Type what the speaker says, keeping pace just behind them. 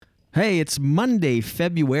Hey, it's Monday,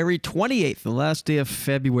 February 28th, the last day of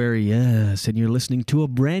February, yes, and you're listening to a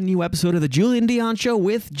brand new episode of The Julian Dion Show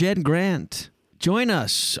with Jen Grant. Join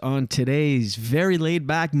us on today's very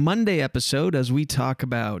laid-back Monday episode as we talk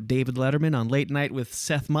about David Letterman on Late Night with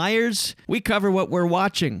Seth Meyers. We cover what we're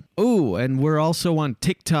watching. Ooh, and we're also on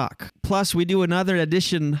TikTok. Plus, we do another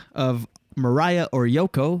edition of Mariah or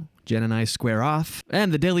Yoko. Jen and I square off.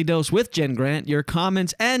 And the Daily Dose with Jen Grant, your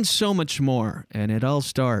comments, and so much more. And it all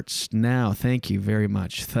starts now. Thank you very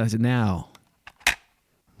much. Now.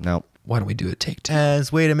 Nope. Why don't we do a take two?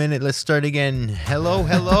 Wait a minute. Let's start again. Hello.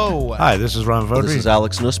 Hi, this is Ron Vodry. This is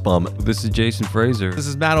Alex Nussbaum. This is Jason Fraser. This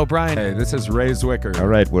is Matt O'Brien. Hey, this is Ray Zwicker. All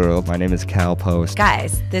right, world. My name is Cal Post.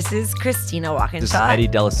 Guys, this is Christina Walkinshaw. This is Eddie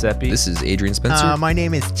Delaseppe. This is Adrian Spencer. My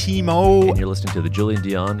name is Timo. And you're listening to the Julian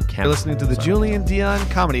Dion You're listening to the Julian Dion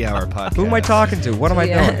Comedy Hour podcast. Who am I talking to? What am I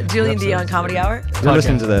doing? Julian Dion Comedy Hour. You're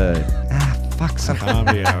listening to the...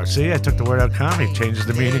 Comedy hour. See, I took the word out comedy. Changes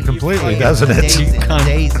the meaning completely, doesn't it?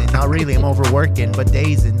 Dazing. Not really. I'm overworking, but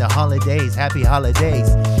dazing. The holidays. Happy holidays.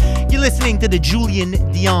 You're listening to the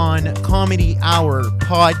Julian Dion Comedy Hour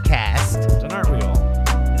podcast. And aren't we all?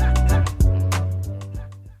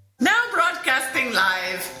 Now broadcasting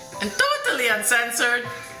live and totally uncensored,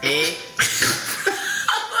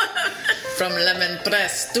 from Lemon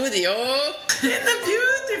Press Studio in the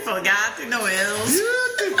beautiful Gatineau Hills.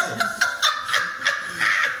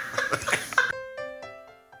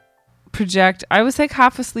 Project. I was like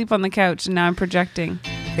half asleep on the couch and now I'm projecting.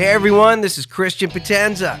 Hey everyone, this is Christian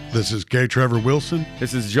Potenza. This is Gay Trevor Wilson.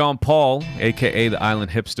 This is Jean Paul, a.k.a. the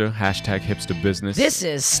Island Hipster, #hipsterbusiness. This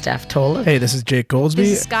is Steph Tola. Hey, this is Jake Goldsby.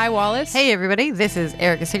 This is Sky Wallace. Hey everybody, this is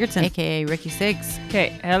Erica Sigurdson, aka Ricky Siggs.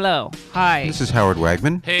 Okay, hello. Hi. This is Howard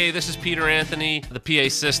Wagman. Hey, this is Peter Anthony, the PA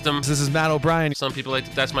system. This is Matt O'Brien. Some people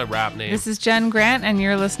like that's my rap name. This is Jen Grant and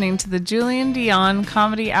you're listening to the Julian Dion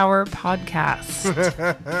Comedy Hour podcast.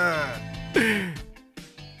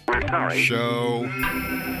 Show.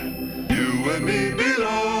 You and me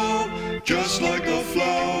belong, just like the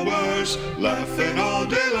flowers, laughing all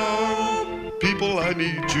day long. People, I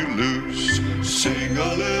need you loose. Sing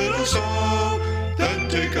a little song, then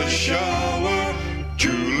take a shower.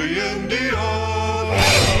 Julian Dion.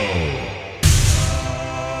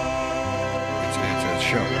 It's a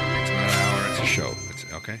show. It's not an hour, it's a show. It's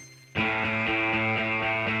okay.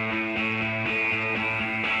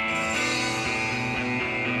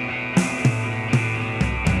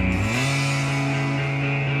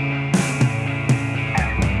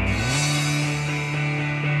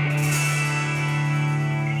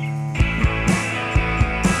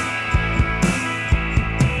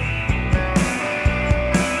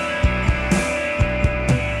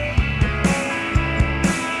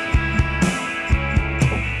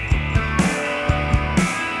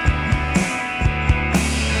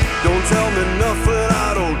 Tell me nothing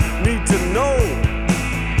I don't need to know.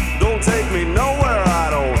 Don't take me nowhere I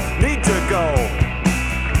don't need to go.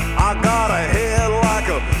 I got a head like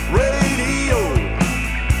a radio.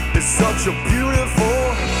 It's such a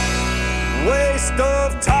beautiful waste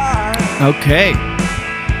of time. Okay.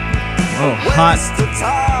 Oh, hot. Waste of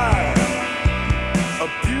time. A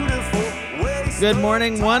beautiful waste. Good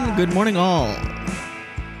morning, one. Good morning, all.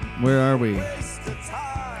 Where are we?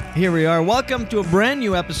 Here we are. Welcome to a brand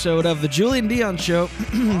new episode of the Julian Dion Show.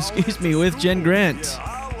 Excuse me, with Jen Grant.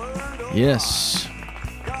 Yes.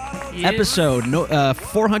 Episode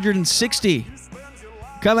 460.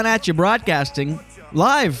 Coming at you, broadcasting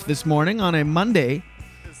live this morning on a Monday,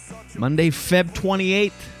 Feb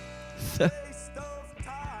 28th.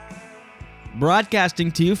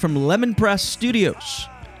 Broadcasting to you from Lemon Press Studios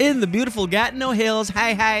in the beautiful Gatineau Hills.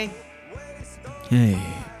 Hi. Hey.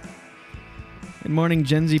 Good morning,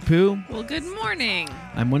 Gen Z Poo. Well, good morning.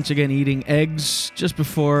 I'm once again eating eggs just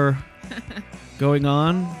before going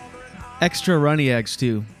on. Extra runny eggs,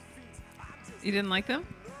 too. You didn't like them?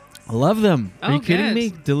 I love them. Are Oh, you kidding good.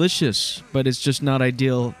 me? Delicious, but it's just not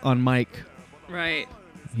ideal on mic. Right.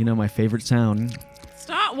 You know my favorite sound.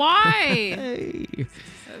 Stop. Why? Hey.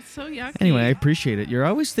 That's so yucky. Anyway, I appreciate it. You're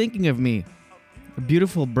always thinking of me. A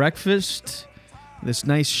beautiful breakfast, this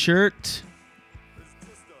nice shirt.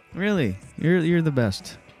 Really, you're the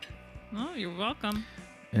best. Oh, you're welcome.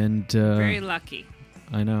 And Very lucky.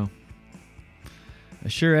 I know. I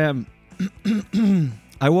sure am.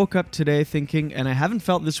 I woke up today thinking, and I haven't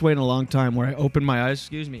felt this way in a long time, where I opened my eyes,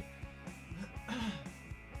 excuse me,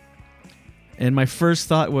 and my first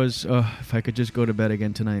thought was, oh, if I could just go to bed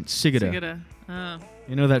again tonight. Sigida. Oh.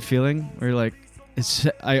 You know that feeling where you're like,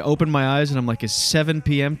 I open my eyes and I'm like, is 7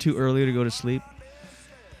 p.m. too early to go to sleep?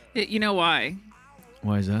 You know why?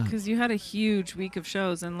 Why is that? Because you had a huge week of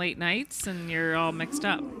shows and late nights, and you're all mixed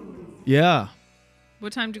up. Yeah,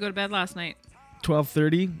 What time did you go to bed last night?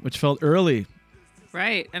 12:30, which felt early.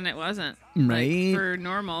 Right, and it wasn't. Right. Like, for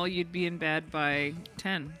normal, you'd be in bed by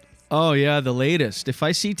 10. Oh, yeah, the latest. If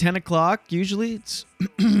I see 10 o'clock, usually it's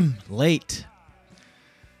late.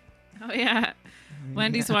 Oh, yeah.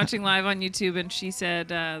 Wendy's watching live on YouTube, and she said,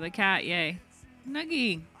 the cat, yay.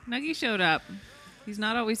 Nuggie showed up. He's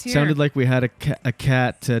not always here. Sounded like we had a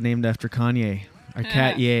cat named after Kanye. A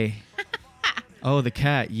cat, yay. Oh, the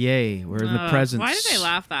cat, yay. We're in the presence. Why did they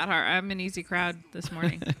laugh that hard? I'm an easy crowd this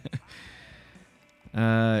morning.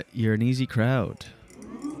 You're an easy crowd.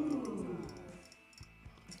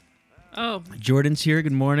 Oh. Jordan's here.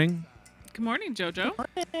 Good morning. Good morning, Jojo.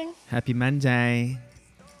 Morning. Happy Monday.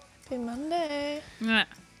 Happy Monday.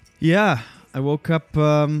 Yeah, I woke up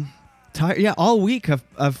tired. Yeah, all week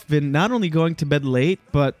I've been not only going to bed late,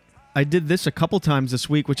 but I did this a couple times this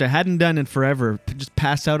week, which I hadn't done in forever. Just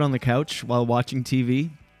pass out on the couch while watching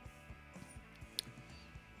TV.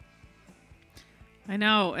 I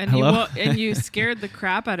know, and Hello? you scared the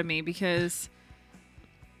crap out of me because.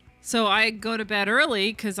 So I go to bed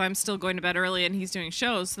early because I'm still going to bed early and he's doing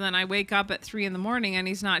shows. So then I wake up at 3 a.m. and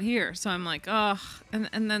he's not here. So I'm like, ugh. And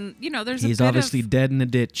then, there's He's obviously dead in a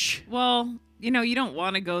ditch. Well, you don't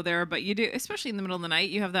want to go there, but you do, especially in the middle of the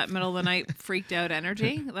night. You have that middle of the night freaked out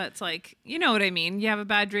energy. That's like, you know what I mean? You have a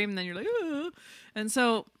bad dream and then you're like, ugh. And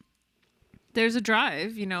so there's a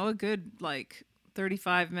drive, a good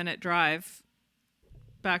 35-minute drive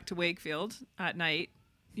back to Wakefield at night.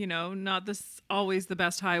 Not always the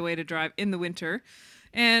best highway to drive in the winter,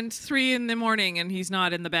 and 3 a.m. and he's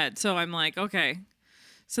not in the bed. So I'm like, okay.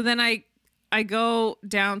 So then I go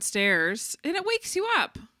downstairs and it wakes you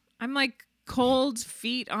up. I'm like cold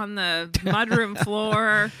feet on the mudroom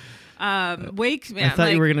floor. Wakes me. I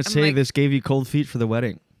thought you were going to say this gave you cold feet for the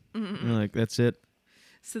wedding. Mm-mm. You're like, that's it.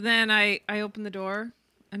 So then I open the door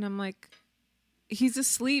and I'm like, he's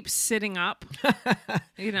asleep sitting up.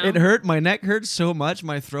 It hurt. My neck hurt so much,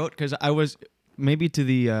 my throat, because I was maybe to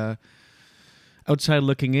the outside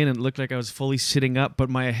looking in, and it looked like I was fully sitting up, but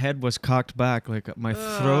my head was cocked back. Like my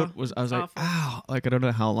throat was, I was like, ow. Like I don't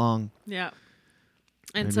know how long. Yeah.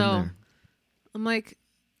 And so I'm like,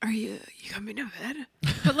 are you coming to bed?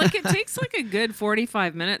 But it takes a good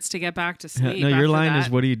 45 minutes to get back to sleep. No, your line is,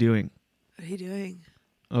 what are you doing? What are you doing?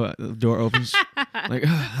 Oh, the door opens. Like,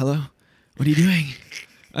 hello? What are you doing?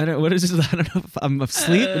 What is this? I don't know if I'm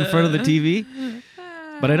asleep in front of the TV,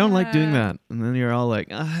 but I don't like doing that. And then you're all like,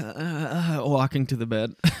 walking to the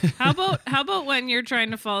bed. How about when you're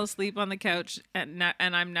trying to fall asleep on the couch and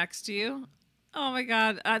I'm next to you? Oh my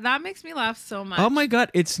God, that makes me laugh so much. Oh my God,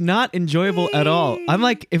 it's not enjoyable at all. I'm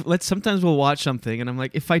like, sometimes we'll watch something, and I'm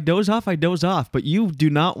like, if I doze off, I doze off. But you do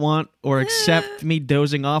not want or accept me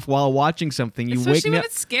dozing off while watching something. You Especially wake me when up.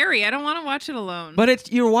 it's scary. I don't want to watch it alone. But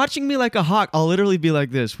you're watching me like a hawk. I'll literally be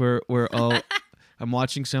like this, where I'm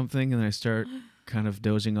watching something and I start kind of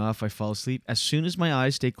dozing off. I fall asleep. As soon as my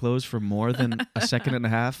eyes stay closed for more than a second and a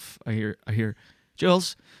half, I hear,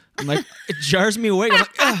 Jules. I'm like, it jars me awake. I'm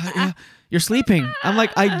like, yeah. You're sleeping. I'm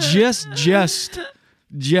like, I just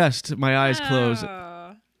my eyes closed.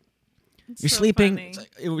 You're so sleeping.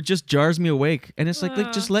 It just jars me awake. And it's like,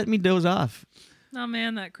 just let me doze off. Oh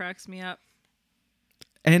man, that cracks me up.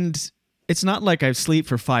 And it's not like I sleep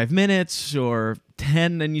for 5 minutes or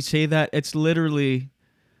 10 and you say that. It's literally,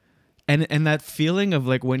 and that feeling of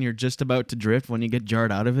when you're just about to drift, when you get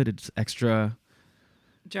jarred out of it, it's extra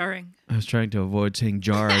jarring. I was trying to avoid saying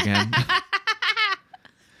jar again.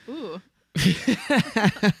 Ooh. Tick,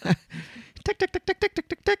 tick, tick, tick, tick, tick,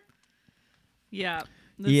 tick, tick. Yeah.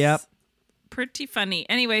 Yep. Pretty funny.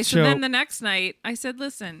 Anyway, so then the next night I said,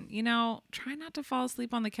 listen, try not to fall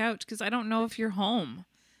asleep on the couch because I don't know if you're home.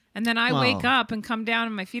 And then I wake up and come down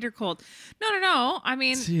and my feet are cold. No. I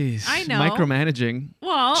mean, jeez. I know. Micromanaging.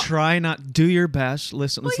 Well. Try not. Do your best.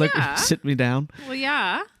 Listen, let's sit me down. Well,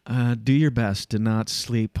 yeah. Do your best to not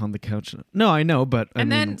sleep on the couch. No, I know, but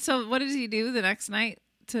then, so what did he do the next night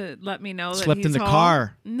to let me know that slept he's in the home?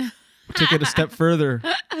 car. Took it a step further.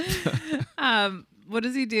 What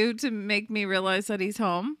does he do to make me realize that he's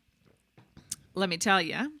home? Let me tell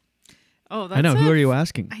you. Oh, that's I know. Who are you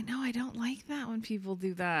asking? I know. I don't like that when people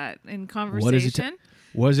do that in conversation.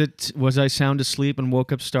 What is it? Was I sound asleep and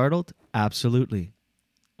woke up startled? Absolutely.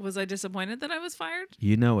 Was I disappointed that I was fired?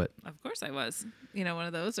 You know it. Of course I was. One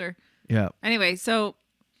of those. Or yeah. Anyway, so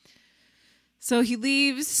he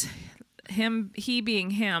leaves. He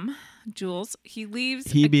being him, Jules. He leaves.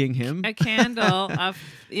 Being him. A candle of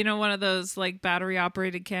one of those battery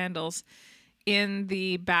operated candles in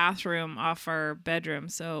the bathroom off our bedroom.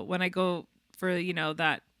 So when I go for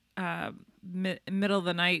that middle of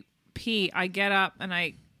the night pee, I get up and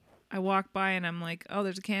I I walk by and I'm like, oh,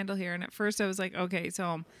 there's a candle here. And at first I was like, okay, it's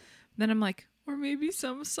home. Then I'm like, or maybe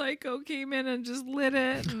some psycho came in and just lit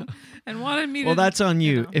it and wanted me to. Well, that's on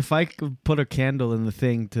you. know. If I could put a candle in the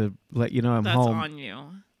thing to let you know I'm That's home. on you.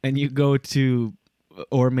 And you go to,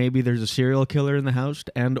 or maybe there's a serial killer in the house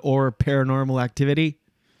and or paranormal activity.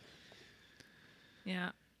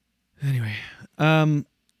 Yeah. Anyway,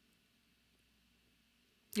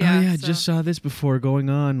 Yeah, I so- just saw this before going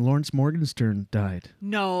on. Lawrence Morgenstern died.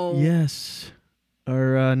 No. Yes.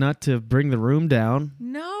 Or not to bring the room down.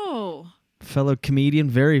 No. Fellow comedian,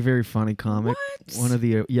 very, very funny comic. What? One of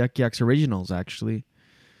the Yuck Yucks originals, actually.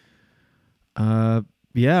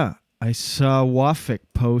 Yeah, I saw Wafik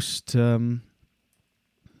post a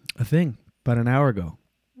thing about an hour ago.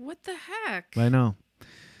 What the heck? I know.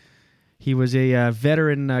 He was a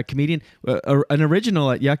veteran comedian, an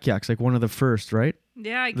original at Yuck Yucks, like one of the first, right?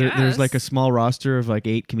 Yeah, I guess. There's like a small roster of like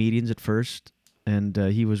 8 comedians at first, and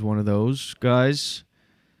he was one of those guys.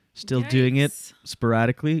 Still doing it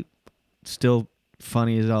sporadically. Still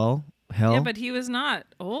funny as all hell. Yeah, but he was not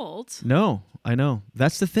old. No, I know.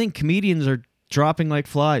 That's the thing. Comedians are dropping like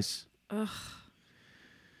flies. Ugh.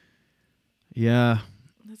 Yeah.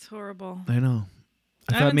 That's horrible. I know.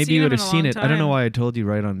 I thought haven't maybe seen you him would in have a seen long it. I don't know time. why I told you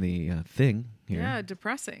right on the thing here. Yeah,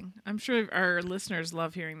 depressing. I'm sure our listeners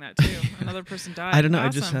love hearing that too. Another person died. I don't know. I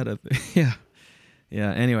Awesome. just had a yeah.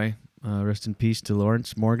 Yeah. Anyway, rest in peace to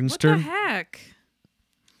Lawrence What Morgenstern. the heck?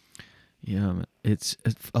 Yeah, it's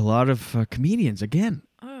a lot of comedians again.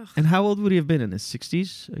 Ugh. And how old would he have been in his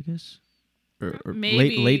 60s? I guess, or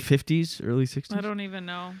Maybe. late 50s, early 60s. I don't even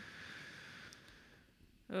know.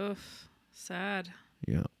 Ugh, sad.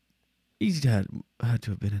 Yeah, he's had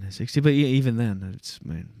to have been in his 60s, but even then, it's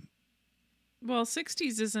man. Well,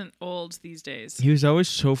 60s isn't old these days. He was always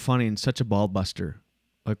so funny and such a ball buster,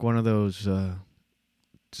 like one of those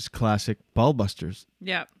just classic ball busters.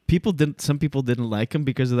 Yeah. Some people didn't like him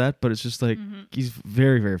because of that, but it's just like he's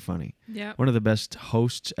very, very funny. Yeah. One of the best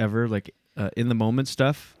hosts ever, like in the moment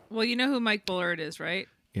stuff. Well, you know who Mike Bullard is, right?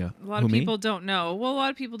 Yeah. A lot Who, of me? people don't know. Well, a lot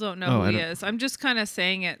of people don't know Oh, who I he don't- is. I'm just kind of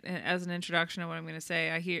saying it as an introduction to what I'm going to say.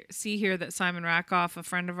 I see here that Simon Rakoff, a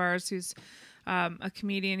friend of ours who's a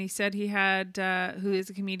comedian, he said he had, who is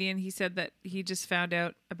a comedian, he said that he just found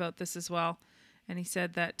out about this as well. And he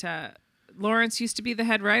said that Lawrence used to be the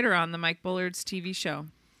head writer on the Mike Bullard's TV show.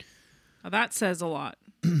 Now, that says a lot.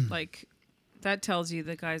 Like, that tells you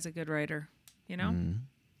the guy's a good writer, you know?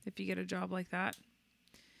 If you get a job like that.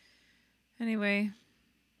 Anyway,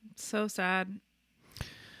 so sad.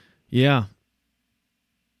 Yeah.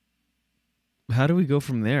 How do we go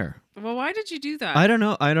from there? Well, why did you do that? I don't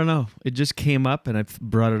know. It just came up and I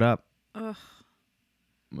brought it up. Ugh.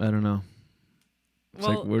 I don't know. It's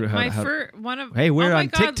Well, one of Hey, we're oh my on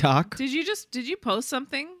God, TikTok. Did you post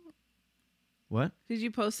something? What? Did you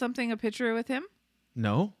post something, a picture with him?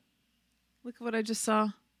 No. Look at what I just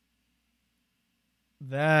saw.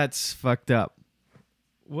 That's fucked up.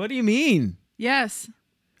 What do you mean? Yes.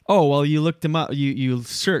 Oh, well, you looked him up. You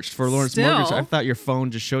searched for Lawrence Still. Morgenstern. I thought your phone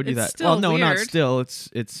just showed you It's that. still Well, no, not weird. still. It's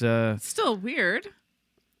Still weird.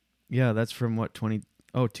 yeah, that's from what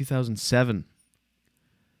 2007.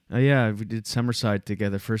 Oh yeah, we did Summerside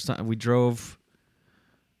together. First time we drove.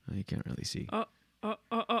 Oh, you can't really see. Oh.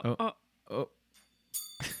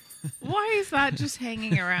 Why is that just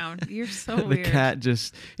hanging around? You're so The weird. cat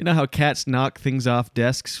just, you know how cats knock things off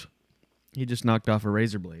desks? He just knocked off a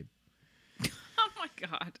razor blade. Oh my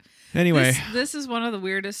God. Anyway. This is one of the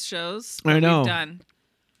weirdest shows I that know. we've done.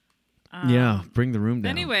 Yeah, bring the room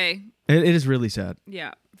down. Anyway. It is really sad.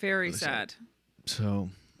 Yeah, very sad. So,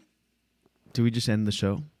 do we just end the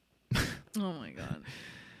show? Oh my God.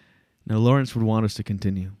 No, Lawrence would want us to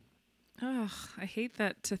continue. Ugh, I hate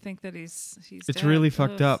that to think that he's It's dead. really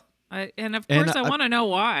fucked Ugh. up. Of course I I- want to know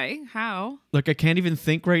why. How? Like, I can't even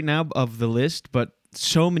think right now of the list, but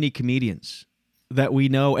so many comedians that we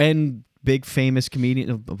know and big famous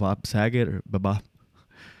comedian Bob Saget or Bob.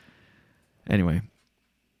 Anyway,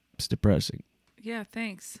 it's depressing. Yeah,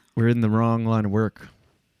 thanks. We're in the wrong line of work.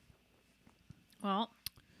 Well,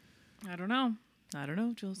 I don't know.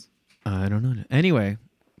 Jules. I don't know. Anyway,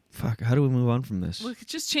 fuck, how do we move on from this? We could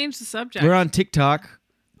just change the subject. We're on TikTok.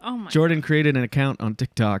 Oh my Jordan created an account on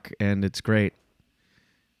TikTok, and it's great.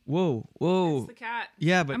 Whoa. It's the cat.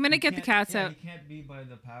 Yeah, but I'm gonna get the cats out. can't be by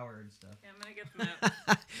the power and stuff. Yeah, I'm gonna get them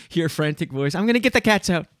out. Your frantic voice. I'm gonna get the cats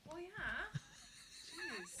out. Well, yeah.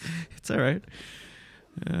 Jeez. It's all right.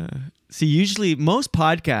 See, usually most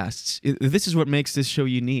podcasts, this is what makes this show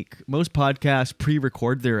unique. Most podcasts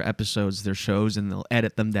pre-record their episodes, their shows, and they'll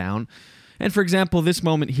edit them down. And for example, this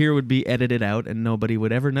moment here would be edited out and nobody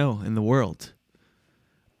would ever know in the world.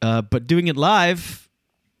 But doing it live,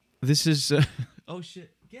 This is. Oh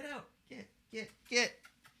shit! Get out! Get!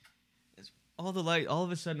 It's all the light. All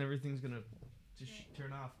of a sudden, everything's gonna just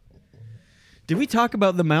turn off. Did we talk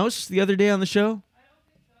about the mouse the other day on the show?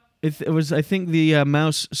 It was, I think, the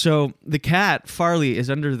mouse. So the cat Farley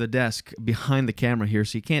is under the desk behind the camera here,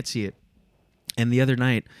 so you can't see it. And the other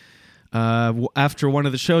night, after one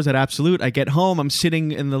of the shows at Absolute, I get home. I'm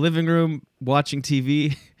sitting in the living room watching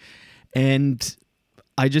TV, and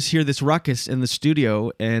I just hear this ruckus in the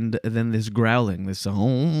studio, and then this growling, this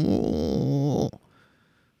and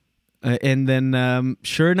then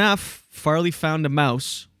sure enough, Farley found a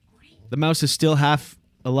mouse. The mouse is still half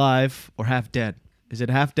alive or half dead. Is it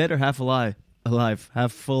half dead or half alive? Alive,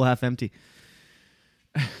 half full, half empty.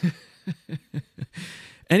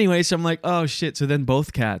 Anyway, so I'm like, oh shit. So then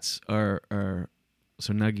both cats are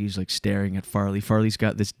so Nuggy's like staring at Farley. Farley's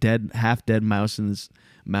got this half dead mouse in his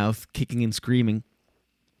mouth, kicking and screaming.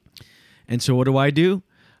 And so what do?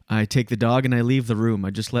 I take the dog and I leave the room. I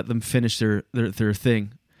just let them finish their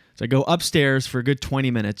thing. So I go upstairs for a good 20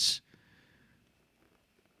 minutes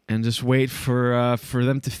and just wait for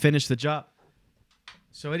them to finish the job.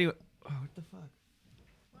 So anyway, what the fuck?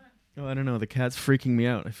 Oh, I don't know. The cat's freaking me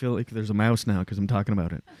out. I feel like there's a mouse now because I'm talking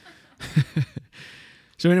about it.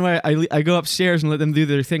 So anyway, I go upstairs and let them do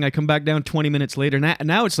their thing. I come back down 20 minutes later.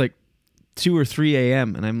 Now it's like 2 or 3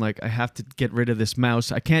 a.m. And I'm like, I have to get rid of this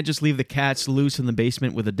mouse. I can't just leave the cats loose in the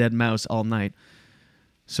basement with a dead mouse all night.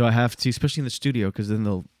 So I have to, especially in the studio, because then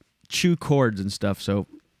they'll chew cords and stuff. So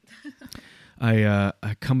I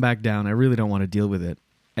come back down. I really don't want to deal with it.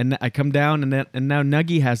 And I come down, and now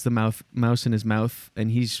Nuggy has the mouse in his mouth, and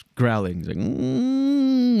he's growling. He's like,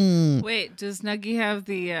 Wait, does Nuggy have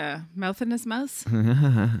the mouth in his mouth?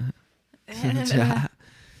 I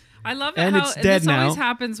love it. And how it's dead this now. always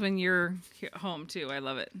happens when you're home too. I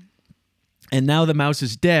love it. And now the mouse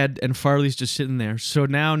is dead, and Farley's just sitting there. So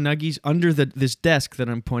now Nuggy's under this desk that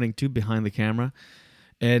I'm pointing to behind the camera,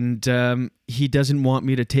 and he doesn't want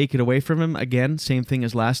me to take it away from him. Again, same thing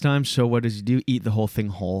as last time. So what does he do? Eat the whole thing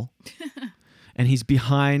whole. And he's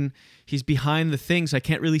behind the things. I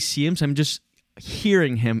can't really see him, so I'm just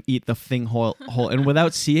hearing him eat the thing whole. And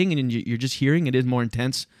without seeing, and you're just hearing, it is more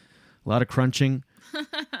intense. A lot of crunching.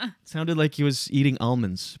 It sounded like he was eating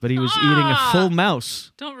almonds, but he was eating a full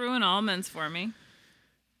mouse. Don't ruin almonds for me.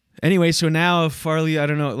 Anyway, so now Farley, I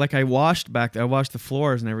don't know, like I washed the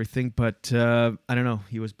floors and everything, but I don't know,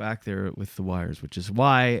 he was back there with the wires, which is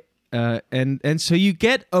why, and so you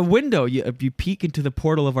get a window, you peek into the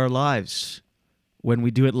portal of our lives when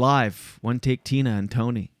we do it live. One Take Tina and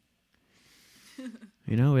Tony.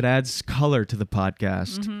 You know, it adds color to the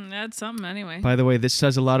podcast. Mm-hmm. Adds something anyway. By the way, this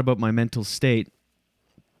says a lot about my mental state.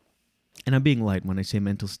 And I'm being light when I say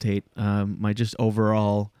mental state. My just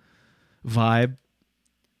overall vibe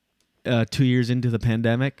 2 years into the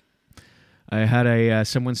pandemic. I had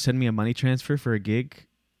someone send me a money transfer for a gig.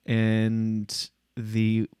 And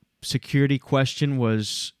the security question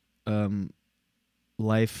was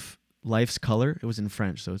life's color. It was in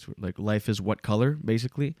French. So it's like life is what color,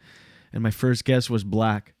 basically. And my first guess was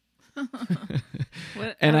black.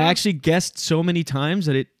 And I actually guessed so many times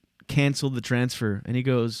that it canceled the transfer. And he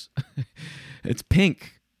goes, it's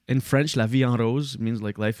pink. In French, la vie en rose means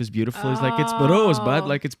like life is beautiful. He's like, it's rose, bud.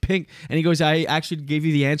 Like it's pink. And he goes, I actually gave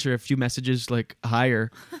you the answer a few messages like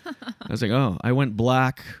higher. I was like, oh, I went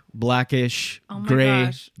black, blackish,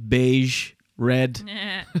 gray, beige, red.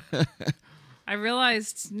 I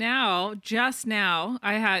realized just now,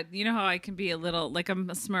 I had, you know how I can be a little, like I'm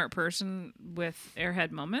a smart person with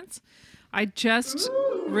airhead moments. I just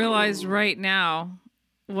realized right now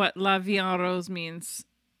what La Vie en Rose means.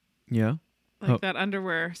 Yeah. Like that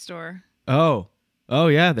underwear store. Oh,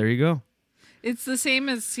 yeah, there you go. It's the same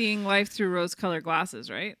as seeing life through rose-colored glasses,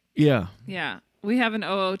 right? Yeah. Yeah. We have an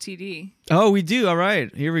OOTD. Oh, we do. All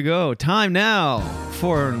right. Here we go. Time now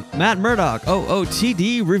for Matt Murdock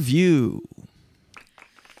OOTD review.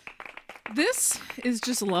 This is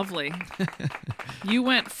just lovely. You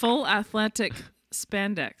went full athletic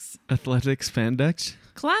spandex. Athletic spandex?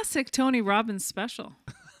 Classic Tony Robbins special.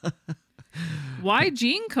 Why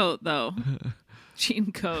jean coat, though?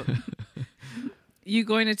 Jean coat. You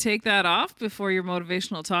going to take that off before your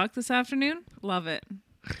motivational talk this afternoon? Love it.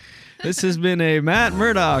 This has been a Matt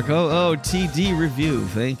Murdock OOTD review.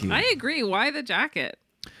 Thank you. I agree. Why the jacket?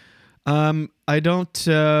 I don't...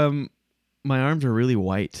 my arms are really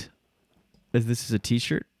white. This is a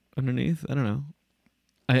t-shirt underneath. I don't know.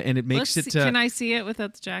 And it makes it... Can I see it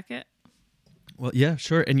without the jacket? Well, yeah,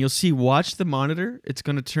 sure. And you'll see, watch the monitor. It's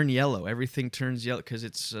going to turn yellow. Everything turns yellow because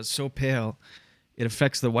it's so pale. It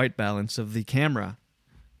affects the white balance of the camera.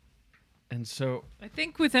 And so I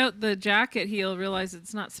think without the jacket, he'll realize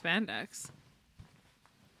it's not spandex.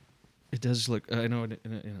 it does look. I know. No,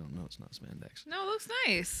 it's not spandex. No, it looks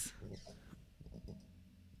nice.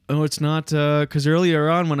 Oh, it's not. Because earlier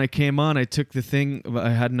on when I came on, I took the thing. I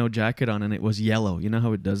had no jacket on, and it was yellow. You know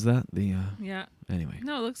how it does that? Yeah. Anyway.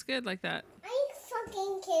 No, it looks good like that. Are you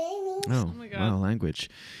fucking kidding me? Oh, my God. wow, language.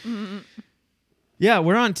 Mm-mm. Yeah,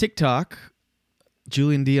 we're on TikTok.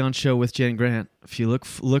 Julian Dion Show with Jen Grant. If you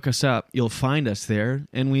look us up, you'll find us there.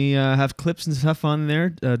 And we have clips and stuff on there.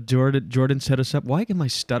 Jordan set us up. Why am I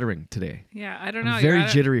stuttering today? Yeah, I don't know. I'm very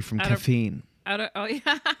jittery from caffeine. Oh,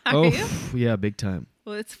 yeah. Oh, Are you? yeah, big time.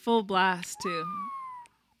 Well, it's full blast, too.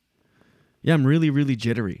 Yeah, I'm really, really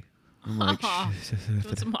jittery. I'm like, Want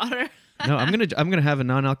some water? no, I'm gonna have a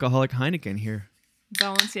non-alcoholic Heineken here.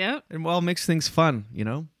 Balance you out? And well, makes things fun, you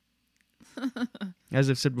know? As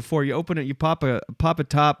I've said before, you open it, you pop a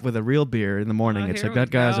top with a real beer in the morning. It's like, that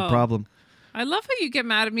guy has a problem. I love how you get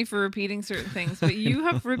mad at me for repeating certain things, but you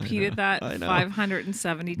have repeated that I know.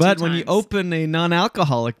 572 But times. when you open a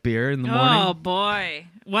non-alcoholic beer in the morning... Oh, boy.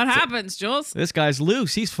 What happens, Jules? This guy's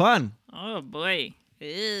loose. He's fun. Oh, boy.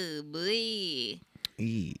 Oh, boy.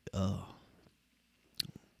 Oh.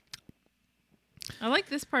 I like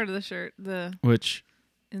this part of the shirt. Which?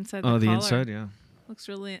 Inside the collar. collar. Inside, yeah. Looks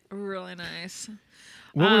really, really nice.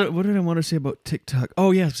 What did I want to say about TikTok?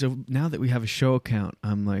 Oh, yeah. So now that we have a show account,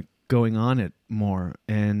 I'm like going on it more.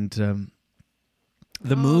 And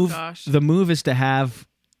the move is to have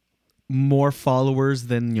more followers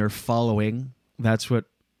than you're following. That's what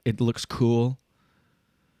it looks cool.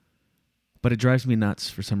 But it drives me nuts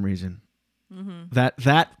for some reason. Mm-hmm.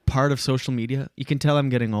 That part of social media, you can tell I'm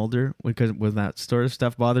getting older because when that sort of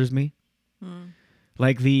stuff bothers me. Mm.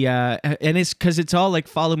 Like and it's because it's all like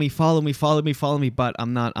follow me, but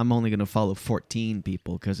I'm only gonna follow 14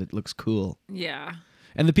 people because it looks cool. Yeah.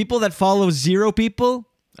 And the people that follow 0 people,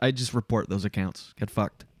 I just report those accounts. Get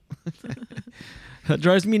fucked. That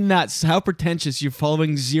drives me nuts. How pretentious! You're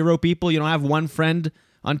following 0 people. You don't have one friend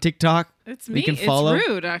on TikTok. It's you me. can follow. It's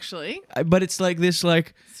rude, actually. But it's like this,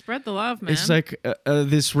 spread the love, man. It's like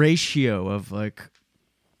this ratio of like,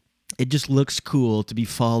 it just looks cool to be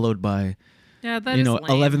followed by. Yeah, that is lame.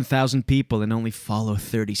 11,000 people and only follow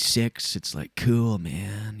 36. It's like, cool,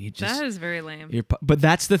 man. That is very lame. But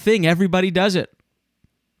that's the thing. Everybody does it.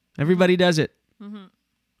 Everybody does it. Mm-hmm.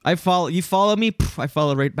 You follow me, I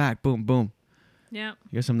follow right back. Boom, boom. Yeah. I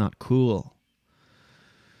guess I'm not cool.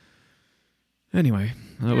 Anyway,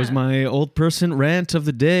 that was my old person rant of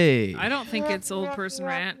the day. I don't think it's old person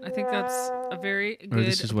rant. I think that's a very good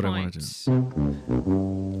This is what point. I wanted to.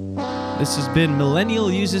 This has been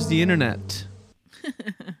Millennial Uses the Internet.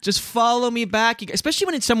 Just follow me back, especially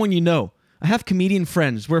when it's someone you know. I have comedian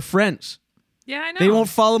friends. We're friends. Yeah, I know. They won't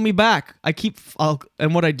follow me back.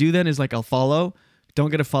 And what I do then is like I'll follow,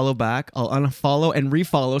 don't get a follow back. I'll unfollow and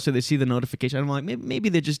refollow so they see the notification. I'm like, maybe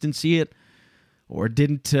they just didn't see it or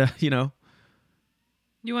didn't, You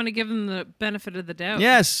want to give them the benefit of the doubt.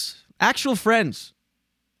 Yes, actual friends.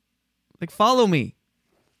 Like, follow me.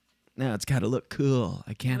 Now it's got to look cool.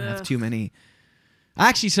 I can't have too many.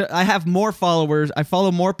 Actually, so I have more followers. I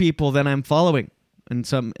follow more people than I'm following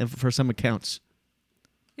for some accounts.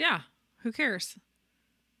 Yeah. Who cares?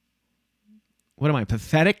 What am I,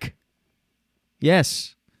 pathetic?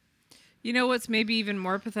 Yes. You know what's maybe even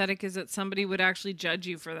more pathetic is that somebody would actually judge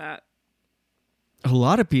you for that. A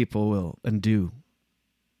lot of people will and do.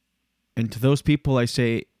 And to those people, I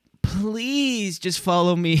say, please just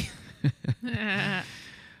follow me.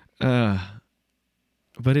 But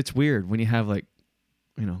it's weird when you have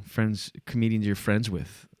friends, comedians you're friends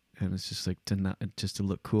with, and it's just like to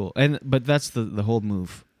look cool. But that's the whole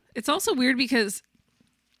move. It's also weird because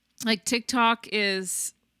like TikTok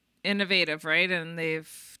is innovative, right? And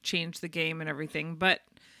they've changed the game and everything. But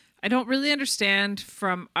I don't really understand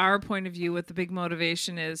from our point of view what the big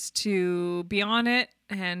motivation is to be on it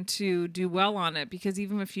and to do well on it. Because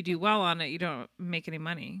even if you do well on it, you don't make any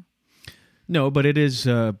money. No, but it is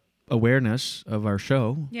awareness of our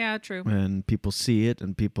show. Yeah, true. And people see it,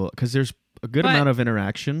 and because there's a good amount of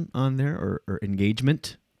interaction on there or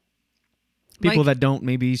engagement. People that don't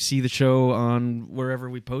maybe see the show on wherever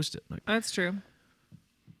we post it. That's true.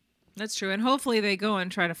 That's true. And hopefully they go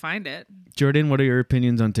and try to find it. Jordan, what are your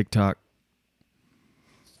opinions on TikTok?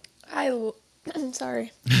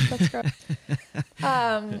 Sorry. That's gross.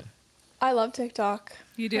 I love TikTok.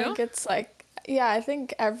 You do? I think it's I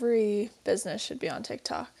think every business should be on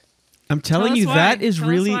TikTok. I'm telling you, that is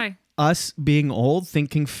really why. Us being old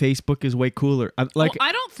thinking Facebook is way cooler. I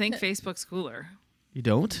don't think Facebook's cooler. You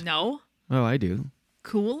don't? No. Oh, I do.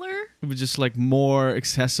 Cooler? It was just more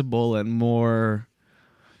accessible and more,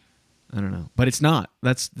 I don't know, but it's not.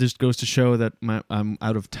 That's just goes to show that I'm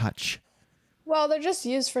out of touch. Well, they're just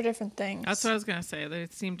used for different things. That's what I was gonna say. They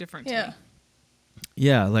seem different to me.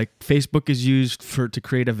 Yeah, like Facebook is used to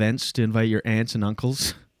create events to invite your aunts and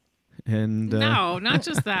uncles. And no, not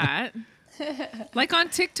just that. Like on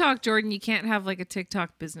TikTok, Jordan, you can't have like a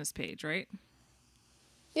TikTok business page, right?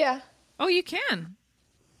 Yeah. Oh, you can.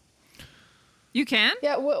 You can?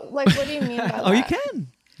 Yeah. What do you mean by that? Oh, you can.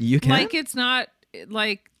 You can. Like it's not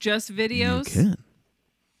like just videos. You can.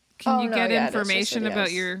 Can you no, get yeah, it's just information about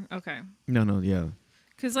videos. your? Okay. No, yeah.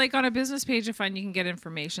 Because like on a business page, I find you can get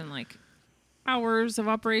information like hours of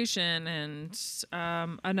operation and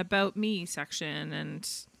an about me section. And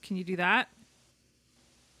can you do that?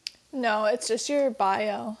 No, it's just your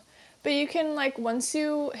bio. But you can, like, once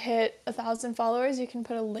you hit 1,000 followers, you can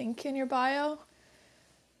put a link in your bio.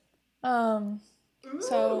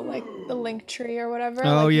 So like the link tree or whatever.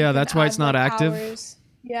 Oh, like, yeah, that's why it's not active. Hours.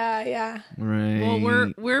 Yeah. Right.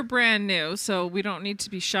 Well, we're brand new, so we don't need to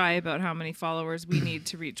be shy about how many followers we need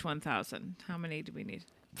to reach 1,000. How many do we need?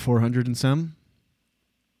 400 and some.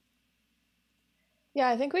 Yeah,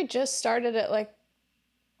 I think we just started it like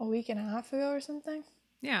a week and a half ago or something.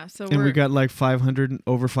 Yeah, so And we got like 500,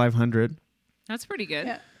 over 500. That's pretty good.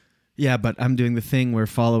 Yeah. Yeah, but I'm doing the thing where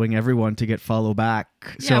following everyone to get follow back.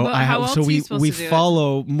 Yeah, So but how else are you supposed we to do it?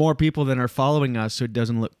 follow more people than are following us, so it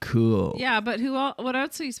doesn't look cool. Yeah, but what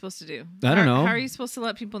else are you supposed to do? I don't know. How are you supposed to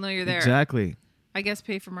let people know you're there? Exactly. I guess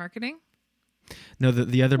pay for marketing. No,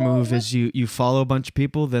 the other move is you follow a bunch of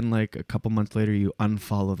people, then like a couple months later you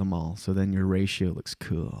unfollow them all, so then your ratio looks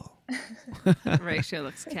cool. Ratio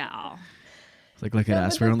looks cool. Like look at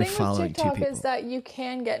us, we're only following following two TikTok people. is that you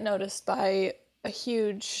can get noticed by a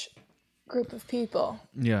huge group of people.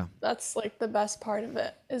 Yeah. That's like the best part of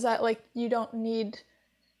it, is that like you don't need,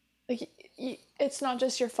 like it's not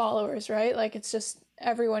just your followers, right? Like it's just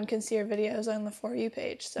everyone can see your videos on the For You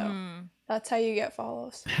page. So that's how you get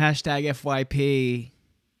follows. Hashtag FYP.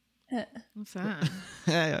 What's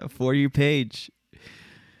that? For You page.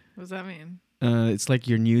 What does that mean? It's like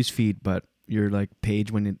your news feed, but your like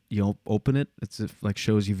page when you open it, it's like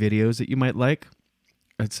shows you videos that you might like.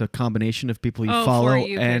 It's a combination of people you follow For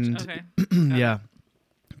You page. and Okay. yeah,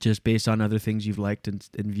 just based on other things you've liked and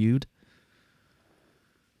viewed.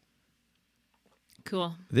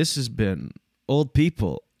 Cool. This has been old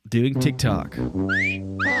people doing TikTok.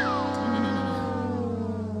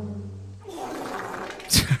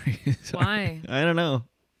 Sorry. Why? I don't know.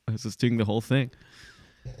 I was just doing the whole thing.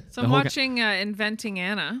 So I'm watching Inventing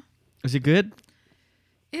Anna. Is it good?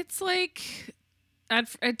 It's like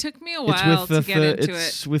it took me a while to get into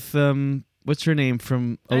it's it. with what's her name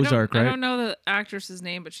from Ozark, right? I don't know the actress's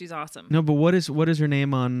name, but she's awesome. No, but what is her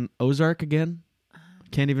name on Ozark again?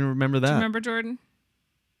 Can't even remember that. Do you remember, Jordan?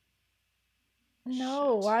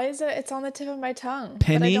 No, why is it? It's on the tip of my tongue.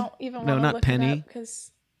 Penny? But I don't even No, want to not look Penny. it up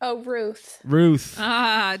because Ruth. Ruth.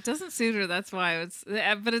 It doesn't suit her. That's why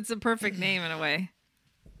but it's a perfect name in a way.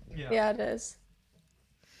 Yeah, it is.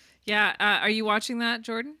 Yeah. Are you watching that,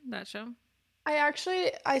 Jordan? That show?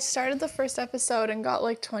 I started the first episode and got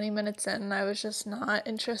like 20 minutes in, and I was just not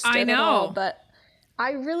interested I at know. all. But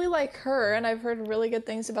I really like her, and I've heard really good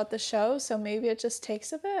things about the show, so maybe it just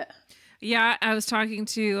takes a bit. Yeah, I was talking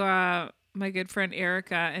to my good friend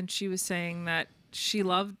Erica, and she was saying that she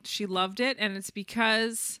loved it, and it's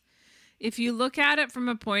because if you look at it from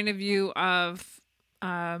a point of view of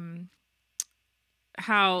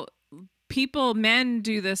how men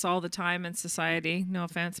do this all the time in society. No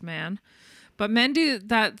offense, man, but men do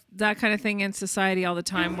that kind of thing in society all the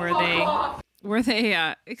time, where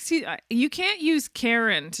they excuse. You can't use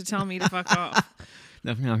Karen to tell me to fuck off.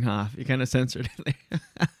 No, you kind of censored it.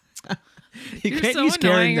 You're can't so use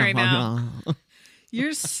annoying Karen. right now.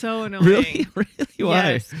 You're so annoying. Really?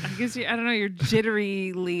 Why? Yes. I guess I don't know. You're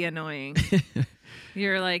jitterily annoying.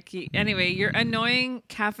 You're like, anyway, you're annoying,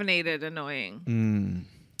 caffeinated, annoying.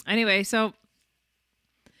 Anyway, so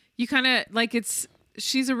you kind of like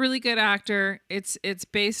she's a really good actor. It's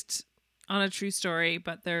based on a true story,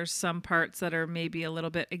 but there's some parts that are maybe a little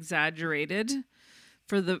bit exaggerated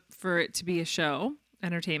for it to be a show,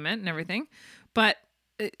 entertainment and everything. But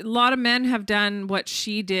a lot of men have done what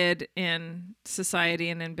she did in society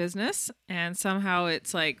and in business, and somehow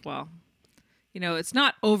it's like, well, it's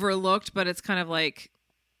not overlooked, but it's kind of like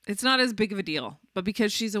it's not as big of a deal. But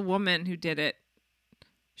because she's a woman who did it,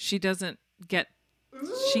 she doesn't get.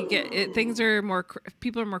 Things are more.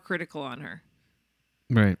 People are more critical on her.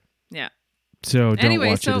 Right. Yeah. So don't Anyway,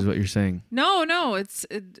 watch it, is what you're saying. No.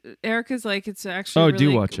 Erica's like it's actually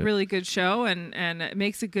do watch it. really good show, and it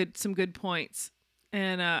makes some good points.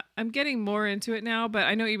 And I'm getting more into it now, but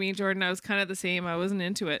I know what you mean, Jordan. I was kind of the same. I wasn't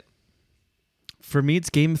into it. For me, it's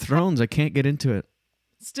Game of Thrones. I can't get into it.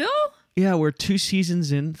 Still? Yeah, we're 2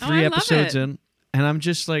 seasons in, 3 I love episodes it. in, and I'm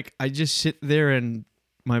just like, I just sit there and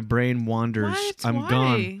my brain wanders. I'm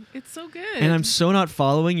gone. It's so good. And I'm so not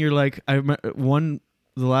following. You're like, the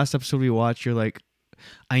last episode we watched, you're like,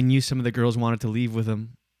 I knew some of the girls wanted to leave with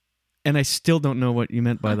him. And I still don't know what you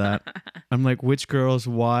meant by that. I'm like, which girls,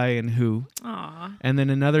 why, and who? Aw. And then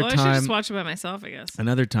another I should time, just watch it by myself, I guess.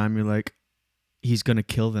 another time, you're like, he's gonna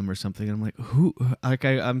kill them or something. And I'm like, who? Like,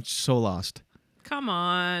 I'm so lost. Come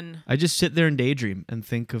on. I just sit there and daydream and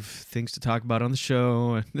think of things to talk about on the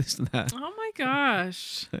show and this and that. Oh my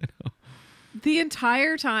gosh. I know. The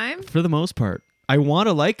entire time? For the most part. I want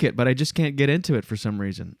to like it, but I just can't get into it for some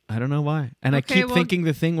reason. I don't know why. And I keep thinking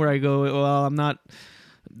the thing where I go, well,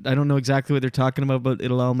 I don't know exactly what they're talking about, but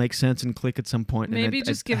it'll all make sense and click at some point. Maybe and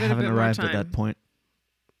just I give it a haven't bit more arrived at time. that point.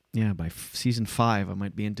 Yeah, by season 5, I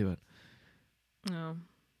might be into it. No.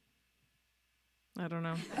 I don't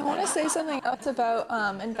know. I want to say something else about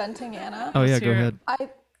Inventing Anna. Oh yeah, go ahead.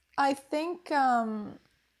 I think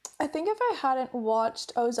if I hadn't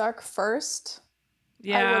watched Ozark first,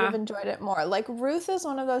 I would have enjoyed it more. Like Ruth is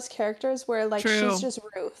one of those characters where like True. she's just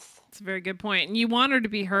Ruth. It's a very good point. And you want her to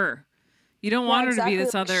be her. You don't want her to be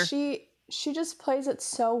this other. She just plays it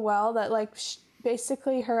so well that like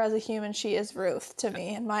basically her as a human, she is Ruth to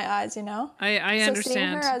me in my eyes. You know. I so understand. seeing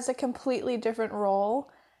her as a completely different role,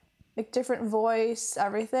 like different voice,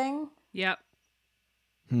 everything. Yep.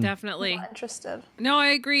 Definitely. I'm not interested. No, I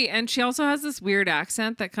agree. And she also has this weird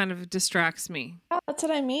accent that kind of distracts me. Yeah, that's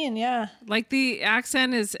what I mean. Yeah. Like the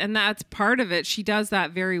accent is, and that's part of it. She does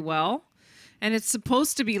that very well. And it's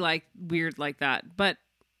supposed to be like weird like that. But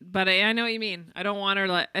I know what you mean. I don't want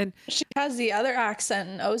her and she has the other accent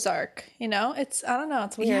in Ozark, you know? I don't know,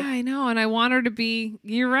 it's weird. Yeah, I know. And I want her to be,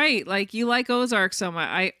 you're right. Like you like Ozark so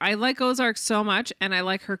much. I like Ozark so much and I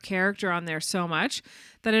like her character on there so much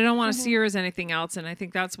that I don't want to see her as anything else. And I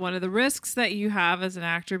think that's one of the risks that you have as an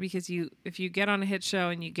actor because if you get on a hit show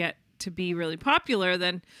and you get to be really popular,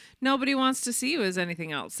 then nobody wants to see you as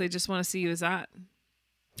anything else. They just want to see you as that.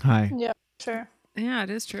 Hi. Yeah, sure. Yeah, it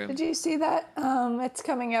is true. Did you see that? It's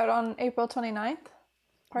coming out on April 29th,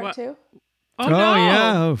 part 2. Oh, no.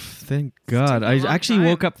 Yeah. Oh, thank God. I actually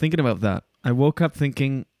woke up thinking about that. I woke up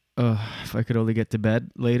thinking, if I could only get to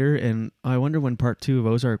bed later, and I wonder when part 2 of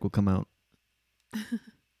Ozark will come out.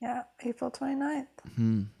 Yeah, April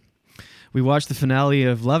 29th. We watched the finale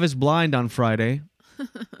of Love is Blind on Friday.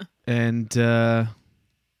 And,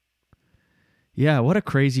 yeah, what a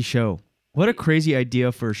crazy show. What a crazy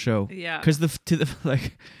idea for a show. Yeah. Because to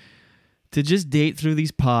just date through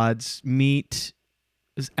these pods, meet,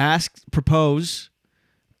 ask, propose,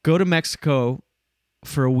 go to Mexico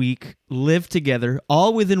for a week, live together,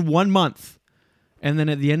 all within 1 month, and then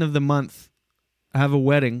at the end of the month, have a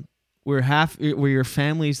wedding where your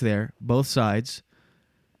family's there, both sides,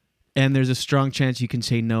 and there's a strong chance you can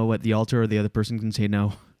say no at the altar or the other person can say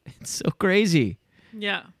no. It's so crazy.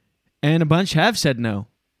 Yeah. And a bunch have said no.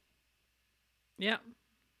 Yeah.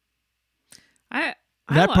 That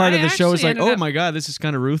part of the show is like, ended oh up- my God, this is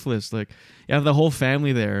kind of ruthless. Like, you have the whole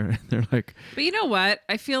family there. And they're like, But you know what?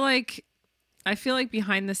 I feel like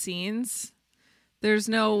behind the scenes, there's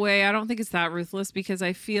no way. I don't think it's that ruthless because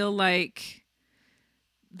I feel like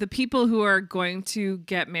the people who are going to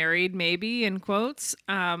get married, maybe in quotes,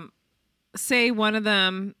 say one of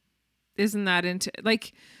them isn't that into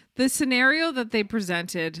like the scenario that they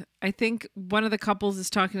presented. I think one of the couples is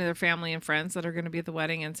talking to their family and friends that are going to be at the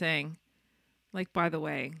wedding and saying, like, by the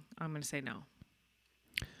way, I'm going to say no.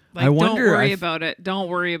 Like, I wonder, don't worry about it. Don't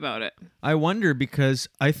worry about it. I wonder because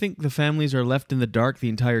I think the families are left in the dark the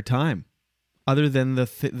entire time, other than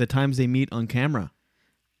the times they meet on camera.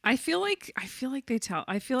 I feel like they tell.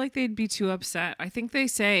 I feel like they'd be too upset. I think they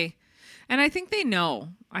say, and I think they know.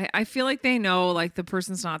 I feel like they know, like the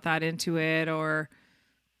person's not that into it, or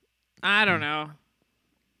I don't know.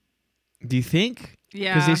 Do you think?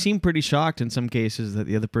 Yeah. Because they seem pretty shocked in some cases that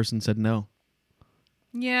the other person said no.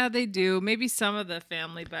 Yeah, they do. Maybe some of the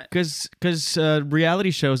family, but Because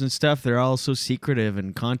reality shows and stuff, they're all so secretive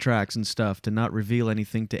and contracts and stuff to not reveal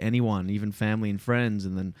anything to anyone, even family and friends.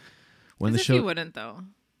 And then when the as if show, you wouldn't though.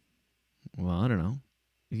 Well, I don't know.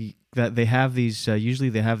 That they have these. Usually,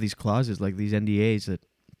 they have these clauses like these NDAs that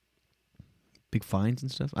big fines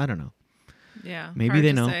and stuff. I don't know. Yeah. Maybe hard they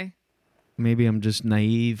to know. say. Maybe I'm just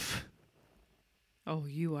naive. Oh,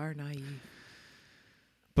 you are naive.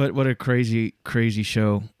 But what a crazy, crazy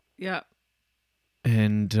show. Yeah.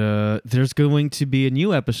 And there's going to be a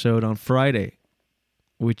new episode on Friday,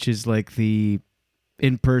 which is like the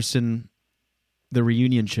in-person, the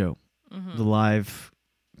reunion show, the live.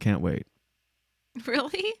 Can't wait.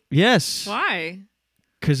 Really? Yes. Why?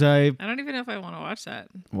 Because I don't even know if I want to watch that.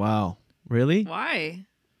 Wow. Really? Why?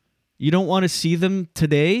 You don't want to see them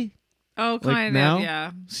today? Oh, Like kind now? of,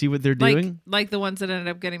 yeah. See what they're doing? Like the ones that ended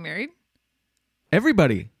up getting married?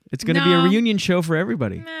 Everybody. It's going to be a No. reunion show for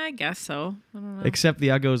everybody. Nah, I guess so. I don't know. Except the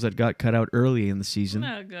Uggos that got cut out early in the season.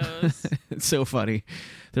 Uggos. It's so funny.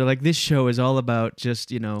 They're like, this show is all about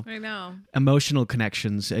just, I know. emotional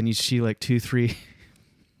connections. And you see like 2-3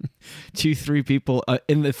 people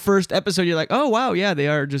in the first episode. You're like, oh, wow. Yeah, they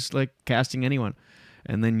are just like casting anyone.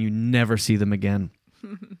 And then you never see them again.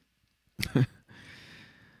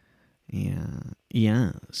 Yeah.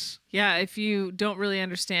 Yes. Yeah, if you don't really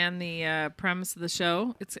understand the premise of the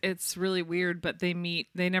show, it's really weird, but they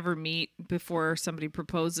never meet before somebody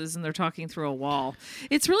proposes and they're talking through a wall.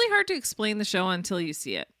 It's really hard to explain the show until you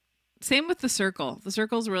see it. Same with The Circle. The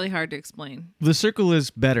Circle's really hard to explain. The Circle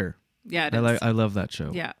is better. Yeah, it is. I love that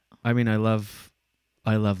show. Yeah. I mean, I love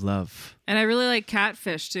love. And I really like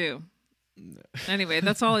Catfish too. Anyway,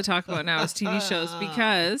 that's all I talk about now is TV shows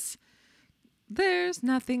because there's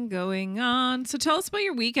nothing going on. So tell us about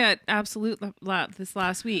your week at Absolute this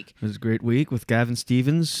last week. It was a great week with Gavin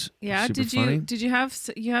Stevens. Yeah, Super did funny.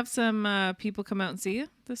 you have some people come out and see you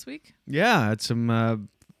this week? Yeah, I had some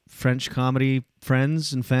French comedy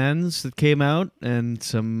friends and fans that came out, and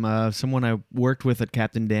someone I worked with at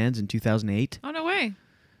Captain Dan's in 2008. Oh, no way.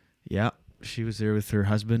 Yeah, she was there with her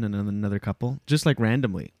husband and another couple, just like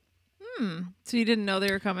randomly. So you didn't know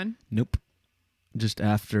they were coming? Nope. Just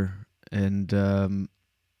after. And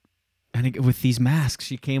with these masks,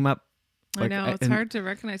 she came up. I know, it's hard to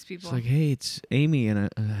recognize people. It's like, hey, it's Amy, and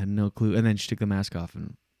I had no clue. And then she took the mask off,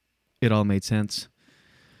 and it all made sense.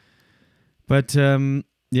 But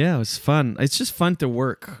yeah, it was fun. It's just fun to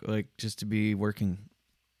work, like just to be working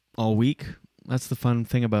all week. That's the fun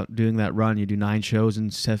thing about doing that run. You do 9 shows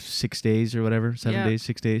in 6 days or whatever, 7 days,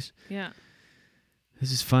 6 days. Yeah.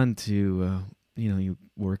 This is fun to, you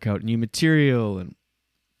work out new material and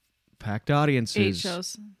packed audiences. 8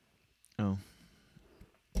 shows. Oh.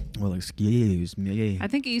 Well, excuse me. I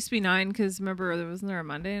think it used to be 9 because remember, wasn't there a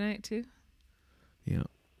Monday night too? Yeah.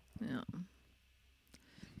 Yeah.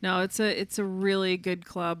 No, it's a really good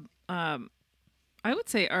club. I would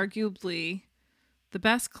say arguably the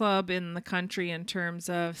best club in the country in terms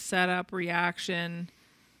of setup, reaction,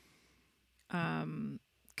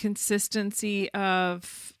 consistency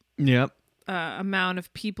of amount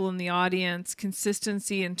of people in the audience,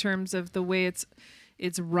 consistency in terms of the way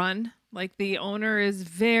it's run. Like the owner is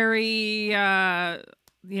very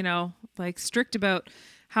strict about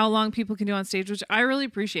how long people can do on stage, which I really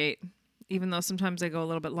appreciate, even though sometimes I go a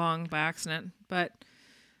little bit long by accident. But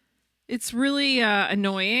it's really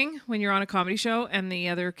annoying when you're on a comedy show and the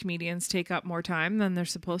other comedians take up more time than they're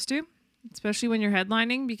supposed to. Especially when you're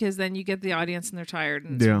headlining, because then you get the audience and they're tired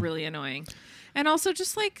and it's really annoying. And also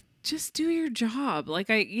just do your job. Like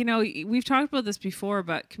we've talked about this before,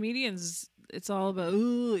 but comedians, it's all about,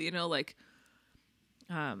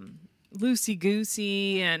 loosey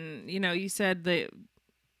goosey. And, you said that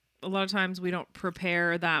a lot of times we don't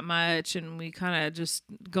prepare that much and we kind of just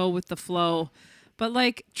go with the flow, but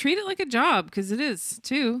treat it like a job. Because it is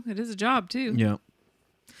too. It is a job too. Yeah.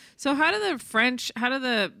 So how do the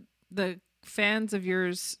fans of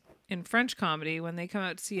yours in French comedy, when they come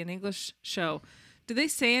out to see an English show, do they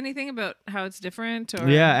say anything about how it's different? Or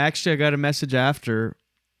Yeah, actually, I got a message after,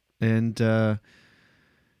 and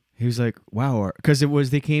he was like, "Wow," because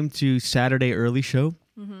they came to Saturday early show,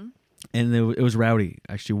 and it was rowdy.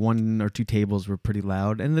 Actually, 1 or 2 tables were pretty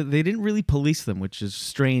loud, and they didn't really police them, which is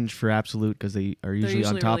strange for Absolute because they are usually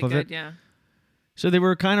on top really of good, it. Yeah. So they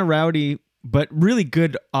were kind of rowdy. But really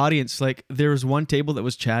good audience. Like there was one table that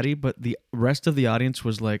was chatty, but the rest of the audience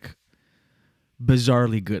was like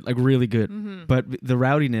bizarrely good, like really good. Mm-hmm. But the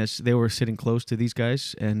rowdiness, they were sitting close to these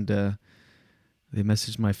guys, and they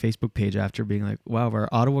messaged my Facebook page after being like, "Wow, are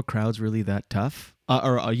Ottawa crowds really that tough?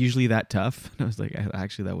 Or usually that tough?" And I was like,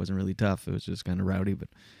 "Actually, that wasn't really tough. It was just kind of rowdy." But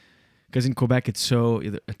because in Quebec, it's so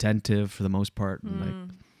attentive for the most part,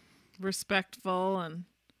 and respectful and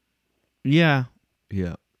yeah.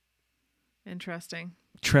 Interesting.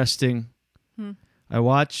 I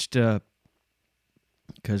watched,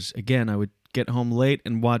 because again, I would get home late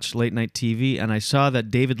and watch late night TV, and I saw that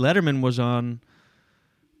David Letterman was on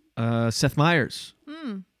Seth Meyers.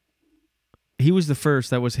 He was the first.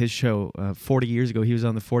 That was his show 40 years ago. He was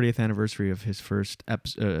on the 40th anniversary of his first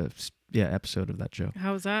episode of that show.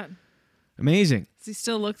 How was that? Amazing. Does he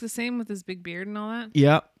still look the same with his big beard and all that?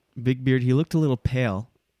 Yeah, big beard. He looked a little pale,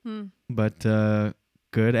 but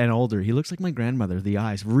good and older. He looks like my grandmother. The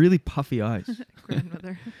eyes, really puffy eyes.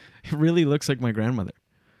 Grandmother. It really looks like my grandmother.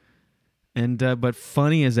 And but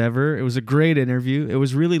funny as ever. It was a great interview. It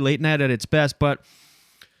was really late night at its best. But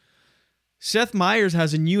Seth Meyers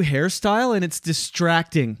has a new hairstyle, and it's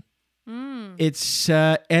distracting. It's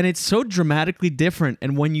and it's so dramatically different.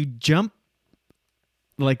 And when you jump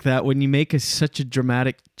like that, when you make such a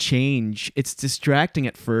dramatic change, it's distracting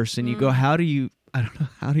at first. And you go, how do you? I don't know.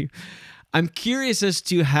 How do you? I'm curious as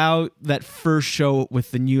to how that first show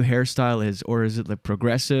with the new hairstyle is, or is it like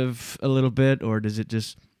progressive a little bit, or does it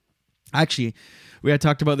just? Actually, we had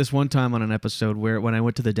talked about this one time on an episode where when I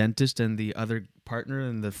went to the dentist and the other partner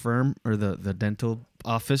in the firm or the dental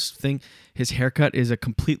office thing, his haircut is a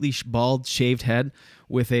completely bald shaved head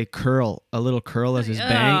with a little curl as his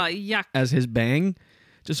bang. Yuck. As his bang.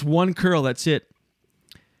 Just one curl, that's it.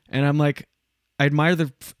 And I'm like, I admire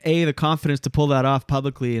the confidence to pull that off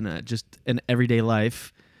publicly in just an everyday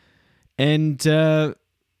life. And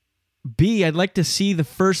B, I'd like to see the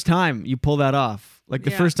first time you pull that off. Like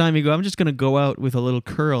the first time you go, I'm just going to go out with a little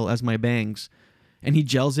curl as my bangs. And he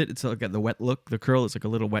gels it. It's like the wet look. The curl is like a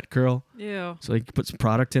little wet curl. Ew. So he puts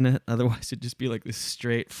product in it. Otherwise, it'd just be like this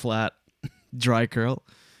straight, flat, dry curl.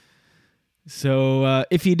 So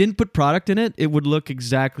if he didn't put product in it, it would look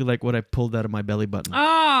exactly like what I pulled out of my belly button.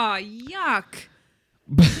 Oh, yuck.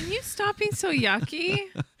 Can you stop being so yucky?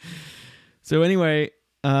 So anyway,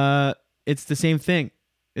 it's the same thing.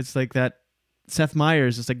 It's like that. Seth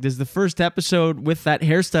Meyers, it's like, does the first episode with that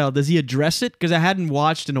hairstyle, does he address it? Because I hadn't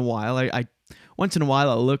watched in a while. I once in a while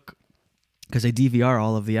I'll look, because I DVR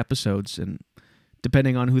all of the episodes, and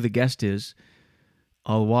depending on who the guest is,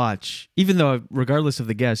 I'll watch. Even though, regardless of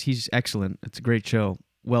the guest, he's excellent. It's a great show,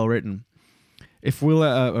 well written. If Fred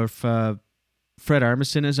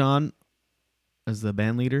Armisen is on as the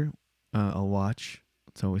band leader, I'll watch.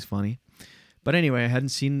 It's always funny. But anyway, I hadn't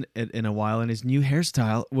seen it in a while, and his new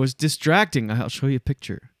hairstyle was distracting. I'll show you a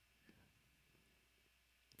picture.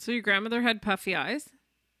 So your grandmother had puffy eyes?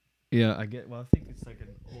 Yeah, I think it's like an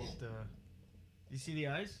old... you see the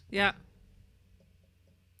eyes? Yeah.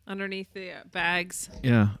 Underneath the bags.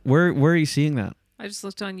 Yeah. Where are you seeing that? I just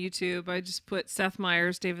looked on YouTube. I just put Seth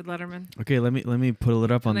Meyers, David Letterman. Okay, let me put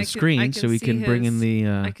it up on the screen so we can bring in the...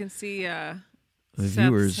 I can see the Seth's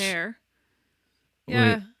viewers. Hair.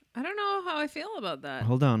 Yeah. Wait. I don't know how I feel about that.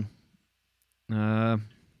 Hold on.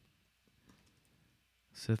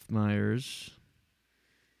 Seth Meyers,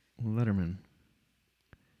 Letterman.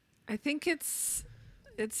 I think it's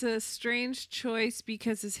a strange choice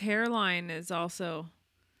because his hairline is also...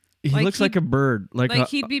 He looks like a bird. Like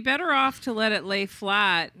he'd be better off to let it lay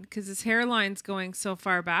flat because his hairline's going so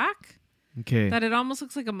far back that it almost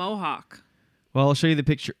looks like a mohawk. Well, I'll show you the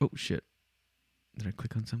picture. Oh, shit. Did I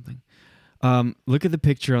click on something? Look at the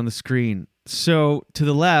picture on the screen. So to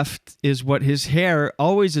the left is what his hair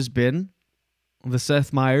always has been. The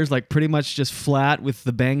Seth Meyers, like pretty much just flat with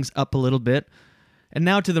the bangs up a little bit. And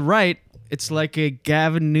now to the right, it's like a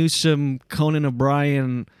Gavin Newsom, Conan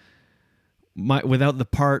O'Brien, without the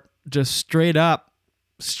part, just straight up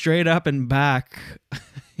and back.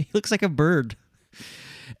 He looks like a bird.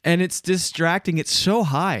 And it's distracting. It's so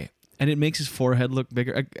high. And it makes his forehead look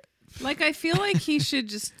bigger. Like, I feel like he should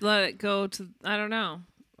just let it go to, I don't know.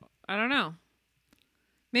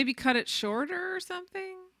 Maybe cut it shorter or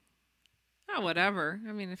something. Oh, whatever.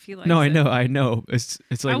 I mean, if he likes No, it. I know. It's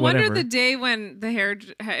like I whatever. wonder the day when the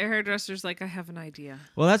hairdresser's like, I have an idea.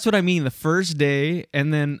 Well, that's what I mean. The first day,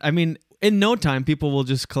 and then, I mean, in no time, people will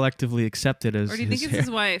just collectively accept it as Or do you think it's hair.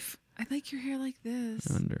 his wife? I like your hair like this.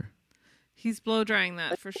 I wonder. He's blow drying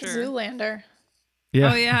that for sure. Zoolander.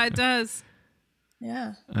 Yeah. Oh, yeah, it does.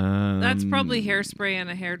 Yeah. That's probably hairspray and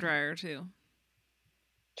a hairdryer, too.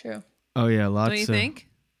 True. Oh, yeah, lots Don't you think?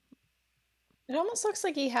 It almost looks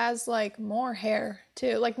like he has like more hair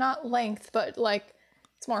too, like not length, but like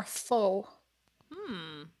it's more full.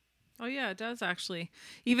 Oh yeah, it does actually.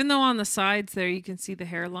 Even though on the sides there you can see the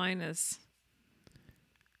hairline is.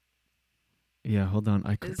 Yeah, hold on.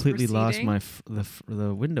 I completely lost my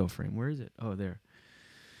the window frame. Where is it? Oh, there.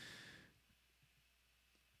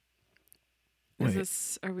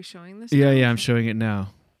 Are we showing this? Yeah, now? yeah, I'm showing it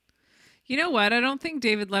now. You know what? I don't think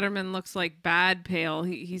David Letterman looks like bad pale.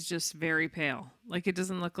 He's just very pale. Like it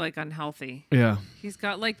doesn't look like unhealthy. Yeah. He's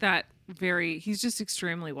got like that he's just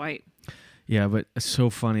extremely white. Yeah, but it's so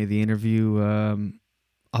funny. The interview,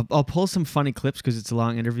 I'll pull some funny clips because it's a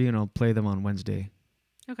long interview and I'll play them on Wednesday.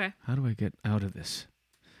 Okay. How do I get out of this?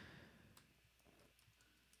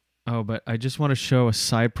 Oh, but I just want to show a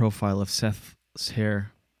side profile of Seth's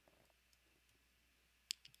hair.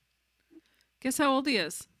 Guess how old he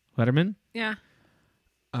is? Letterman? Yeah.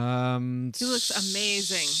 He looks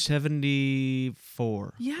amazing.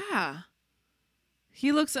 74. Yeah.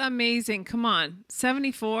 He looks amazing. Come on.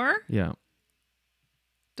 74? Yeah.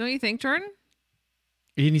 Don't you think, Jordan?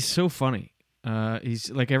 And he's so funny.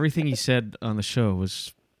 He's like everything he said on the show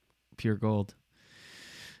was pure gold.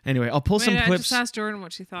 Anyway, I'll pull some I clips. just asked Jordan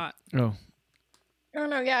what she thought. Oh. Oh,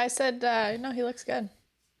 no, yeah, I said, no, he looks good.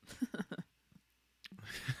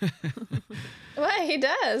 What? He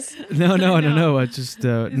does. No. It's just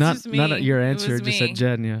not just me. not your It answer. was Just me. said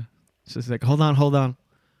Jen. Yeah. It's just like hold on.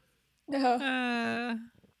 No.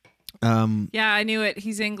 Yeah, I knew it.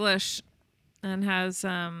 He's English and has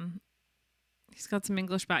he's got some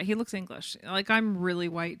English back. He looks English. Like I'm really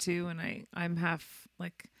white too, and I'm half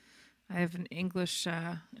like I have an English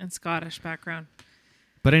and Scottish background.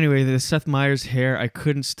 But anyway, the Seth Meyers hair, I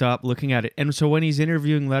couldn't stop looking at it. And so when he's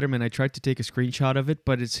interviewing Letterman, I tried to take a screenshot of it,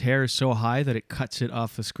 but his hair is so high that it cuts it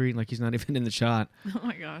off the screen, like he's not even in the shot. Oh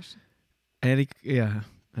my gosh. And anyway,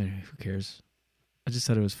 who cares? I just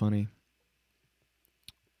thought it was funny.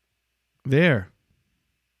 There.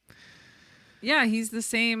 Yeah, he's the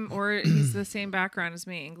same background as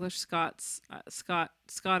me. English,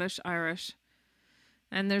 Scottish, Irish.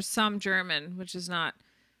 And there's some German, which is not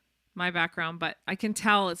my background, but I can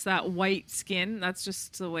tell it's that white skin. That's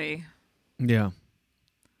just the way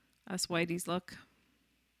us whiteys look.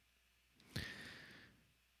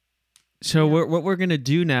 So what we're going to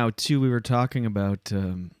do now, too, we were talking about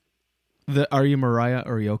the Are You Mariah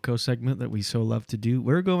or Yoko segment that we so love to do.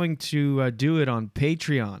 We're going to do it on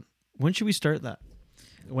Patreon. When should we start that?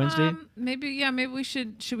 Wednesday? Maybe we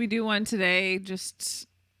should we do one today just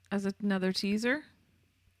as another teaser?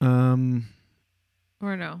 Or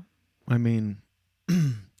no? I mean,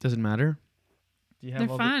 doesn't matter. They're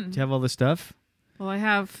fun. Do you have all the stuff? Well, I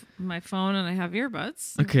have my phone and I have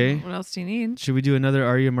earbuds. Okay. What else do you need? Should we do another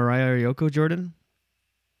Are You Mariah or Yoko, Jordan?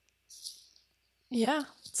 Yeah,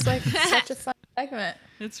 it's like such a fun segment.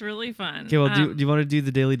 It's really fun. Okay, well, do you want to do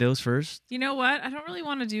the Daily Dose first? You know what? I don't really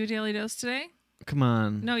want to do a Daily Dose today. Come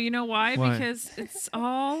on. No, you know why? Why? Because it's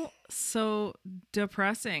all so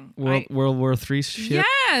depressing. World War III shit?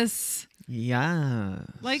 Yes. Yeah.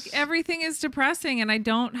 Like everything is depressing, and I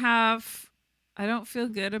don't feel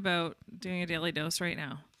good about doing a Daily Dose right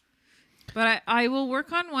now. But I will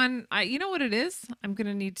work on one. You know what it is? I'm going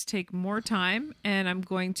to need to take more time, and I'm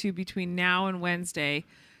going to, between now and Wednesday,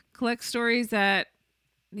 collect stories that,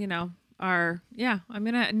 I'm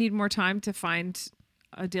going to need more time to find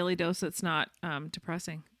a Daily Dose that's not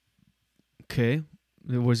depressing. Okay.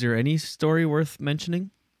 Was there any story worth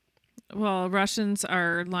mentioning? Well, Russians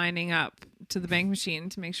are lining up to the bank machine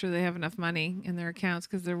to make sure they have enough money in their accounts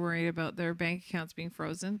because they're worried about their bank accounts being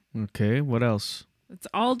frozen. Okay. What else? It's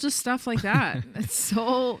all just stuff like that. It's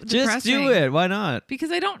so depressing. Just do it. Why not?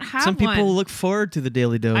 Because I don't have Some one. people look forward to the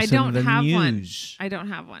Daily Dose. I don't and the have news. one. I don't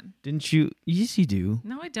have one. Didn't you? Yes, you do.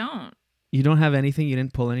 No, I don't. You don't have anything? You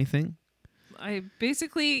didn't pull anything? I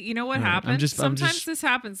basically, you know what All right, happens? I'm Sometimes just- this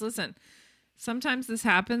happens. Listen, sometimes this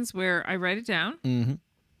happens where I write it down and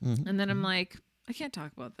then I'm like, I can't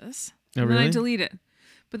talk about this. Oh, And then I really? delete it.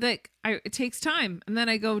 But it takes time. And then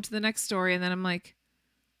I go to the next story and then I'm like,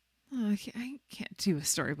 oh, I can't do a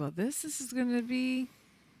story about this. This is going to be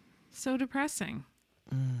so depressing.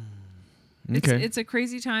 Okay. It's a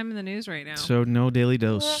crazy time in the news right now. So no Daily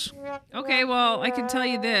Dose. Okay, well, I can tell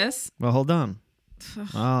you this. Well, hold on.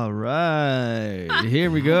 All right.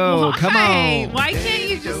 Here we go. Why? Come on. Why can't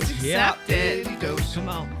you just accept it? Come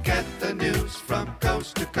on. Get the news from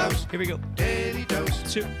coast to coast. Here we go. Daily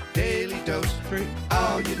Dose. 2. Daily Dose. 3.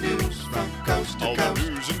 All your news from coast to All coast.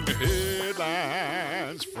 the news and the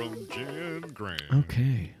headlines from Jen Grant.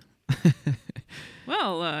 Okay.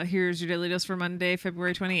 Well, here's your Daily Dose for Monday,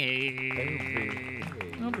 February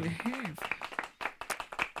 28th. Oh, behave.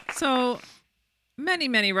 So,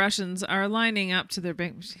 many Russians are lining up to their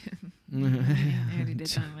bank machine. I already did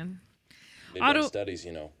that one. They've done studies,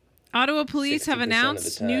 Ottawa police have 60% of the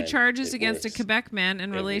announced new time, charges it against a works Quebec man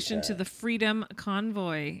in every relation to time. the Freedom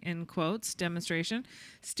Convoy, in quotes, demonstration.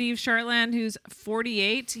 Steve Chartland, who's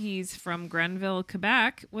 48, he's from Grenville,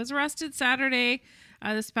 Quebec, was arrested Saturday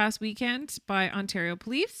this past weekend by Ontario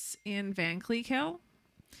police in Van Cleek Hill.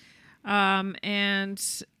 And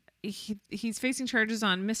he's facing charges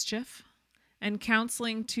on mischief and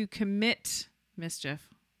counseling to commit mischief.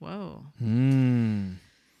 Whoa.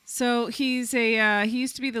 So he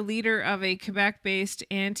used to be the leader of a Quebec-based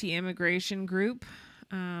anti-immigration group.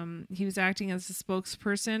 He was acting as a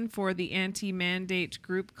spokesperson for the anti-mandate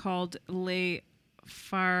group called Les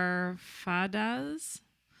Farfadas,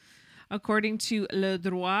 according to Le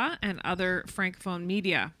Droit and other Francophone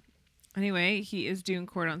media. Anyway, he is due in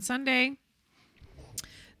court on Sunday.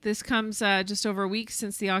 This comes just over a week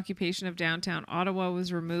since the occupation of downtown Ottawa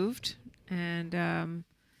was removed. And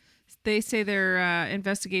They say their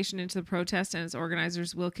investigation into the protest and its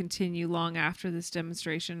organizers will continue long after this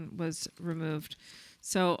demonstration was removed.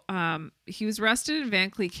 So he was arrested in Van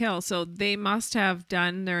Cleek Hill. So they must have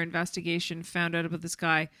done their investigation, found out about this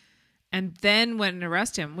guy, and then went and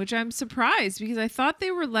arrest him, which I'm surprised because I thought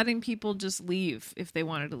they were letting people just leave if they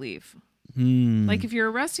wanted to leave. Like if you're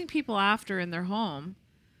arresting people after in their home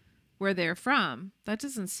where they're from, that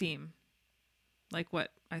doesn't seem like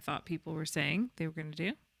what I thought people were saying they were going to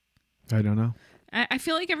do. I don't know. I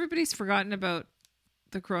feel like everybody's forgotten about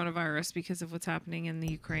the coronavirus because of what's happening in the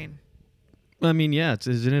Ukraine. I mean, yeah,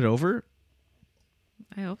 isn't it over?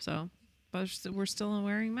 I hope so. But we're still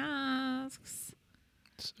wearing masks.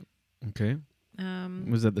 Okay.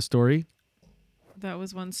 Was that the story? That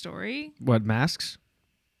was one story. What, masks?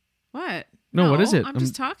 What? No, what is it? I'm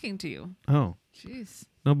just talking to you. Oh. Jeez.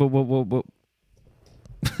 No, but what?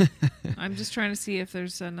 I'm just trying to see if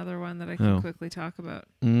there's another one that I can quickly talk about.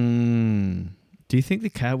 Do you think the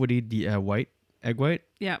cat would eat the egg white?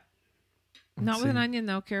 Yeah. Not with an onion,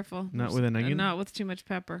 though. Careful. Not with an onion? Not with too much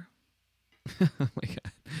pepper. Oh, my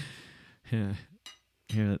God. Yeah.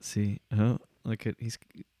 Here, let's see. Oh, look at, he's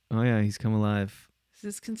come alive. Is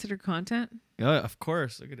this considered content? Oh, of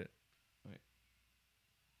course. Look at it.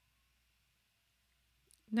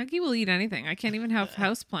 Nuggie will eat anything. I can't even have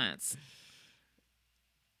houseplants.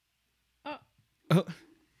 Oh,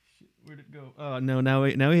 where'd it go? Oh no! Now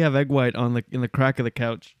we have egg white on in the crack of the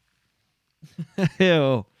couch. Ew.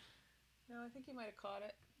 No, I think you might have caught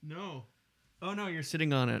it. No. Oh no! You're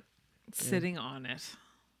sitting on it. Sitting on it.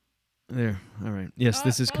 There. All right. Yes,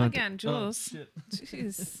 this is content. Again, Jules. Oh,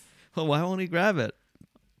 jeez. Well, why won't he grab it?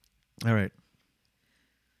 All right.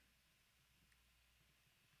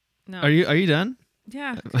 No. Are you done?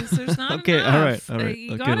 Yeah, because there's not okay, enough. all right.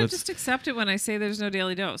 You gotta just accept it when I say there's no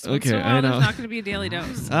daily dose. Once Okay, in a while, I know. there's not going to be a daily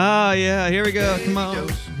dose. Ah, yeah. Here we go. Come on.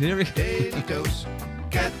 Here we go. Daily dose.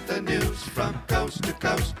 Get the news from coast to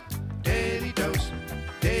coast. Daily dose.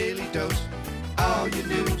 Daily dose. All your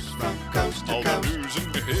news from coast to coast. All the news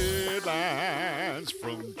and headlines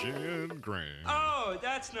from Jen Grant. Oh,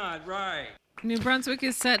 that's not right. New Brunswick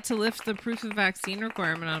is set to lift the proof of vaccine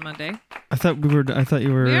requirement on Monday. I thought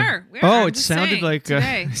you were. We are. Oh, I'm it just sounded saying, like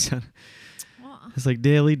today. it's like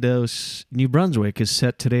daily dose. New Brunswick is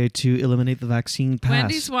set today to eliminate the vaccine pass.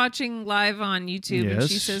 Wendy's watching live on YouTube, and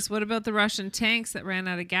she Yes. says, "What about the Russian tanks that ran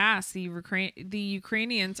out of gas? The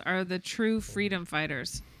Ukrainians are the true freedom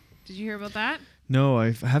fighters." Did you hear about that? No,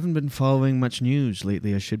 I haven't been following much news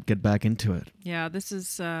lately. I should get back into it. Yeah, this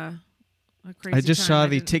is a crazy. I just time. saw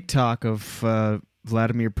the TikTok of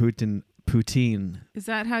Vladimir Putin. Is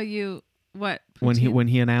that how you what? When Putin?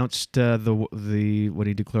 he announced when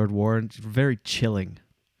he declared war, and it's very chilling.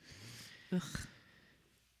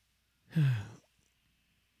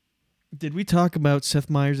 Did we talk about Seth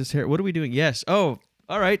Meyers' hair? What are we doing? Yes. Oh,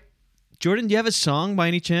 all right. Jordan, do you have a song by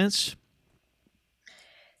any chance?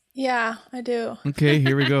 Yeah, I do. Okay,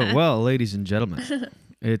 here we go. Well, ladies and gentlemen,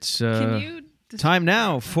 it's time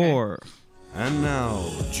now for... And now,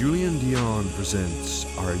 Julian Dion presents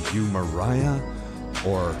Are You Mariah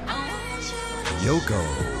or Yoko?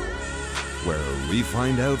 Where we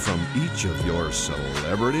find out from each of your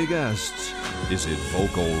celebrity guests, is it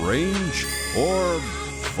vocal range or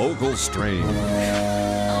vocal strain?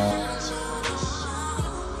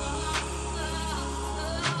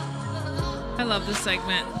 I love this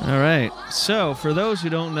segment. All right. So, for those who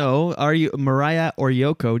don't know, Are You Mariah or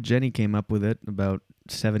Yoko? Jenny came up with it about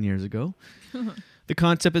 7 years ago. The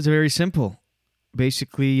concept is very simple.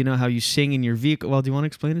 Basically, you know how you sing in your vehicle. Well, do you want to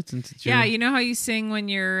explain it? Since it's Yeah, you know how you sing when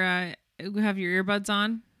you're have your earbuds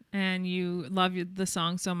on and you love the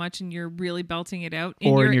song so much and you're really belting it out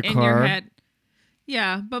in your car. In your head.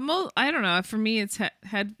 Yeah, but I don't know. For me, it's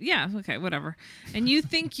head. Yeah, okay, whatever. And you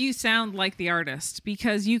think you sound like the artist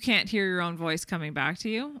because you can't hear your own voice coming back to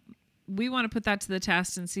you. We want to put that to the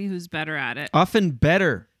test and see who's better at it. Often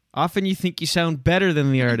better. Often you think you sound better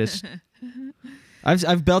than the artist.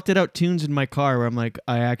 I've belted out tunes in my car where I'm like,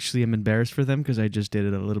 I actually am embarrassed for them because I just did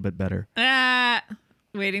it a little bit better.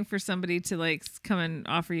 Waiting for somebody to come and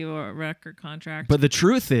offer you a record contract. But the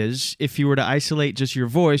truth is, if you were to isolate just your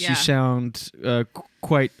voice, you sound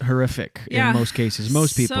quite horrific in most cases.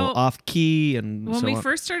 Most people off key and when so we on.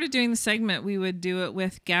 first started doing the segment, we would do it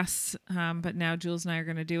with guests, but now Jules and I are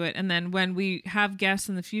going to do it. And then when we have guests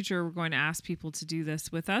in the future, we're going to ask people to do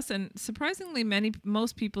this with us. And surprisingly,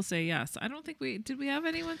 most people say yes. I don't think did we have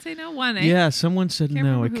anyone say no? One, eh? Yeah, someone said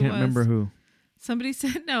no. I can't remember who. Somebody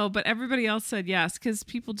said no, but everybody else said yes because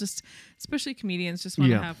people especially comedians, just want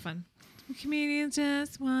to have fun. Comedians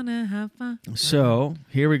just want to have fun. So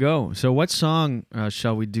here we go. So what song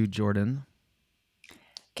shall we do, Jordan?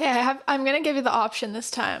 Okay, I'm gonna give you the option this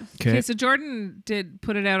time. Okay, so Jordan did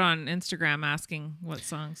put it out on Instagram asking what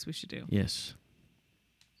songs we should do. Yes.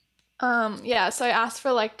 Yeah, so I asked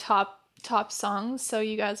for like top songs so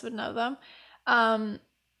you guys would know them.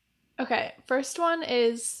 Okay, first one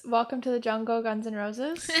is Welcome to the Jungle, Guns N'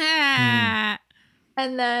 Roses.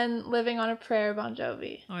 And then Living on a Prayer, Bon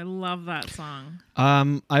Jovi. Oh, I love that song.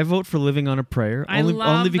 I vote for Living on a Prayer.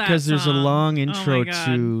 Only because there's a long intro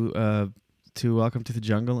to Welcome to the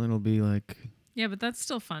Jungle, and it'll be like... Yeah, but that's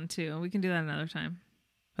still fun, too. We can do that another time.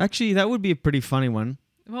 Actually, that would be a pretty funny one.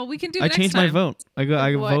 Well, we can do it I next changed time. my vote.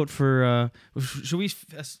 I What? vote for... should we...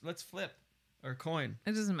 let's flip. Or coin.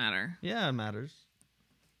 It doesn't matter. Yeah, it matters.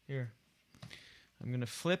 Here. I'm going to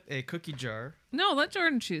flip a cookie jar. No, let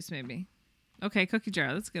Jordan choose, maybe. Okay, cookie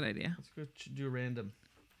jar. That's a good idea. Let's go do a random.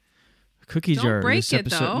 Cookie Don't jar. break this it,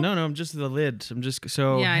 episode. though. No, I'm just the lid. I'm just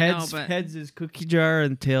so Yeah, I heads. know, but- Heads is cookie jar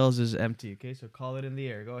and tails is empty. Okay, so call it in the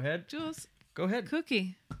air. Go ahead. Jules. Go ahead.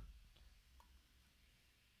 Cookie.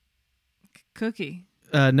 Cookie.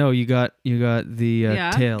 No, you got the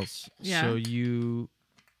Yeah? tails. Yeah. So you.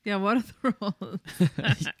 Yeah, what are the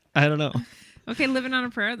rules? I don't know. Okay, Living on a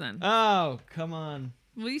Prayer then. Oh, come on.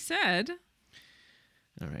 Well, you said.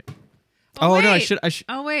 All right. Oh, no, I wait. should.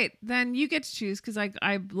 Oh wait, then you get to choose because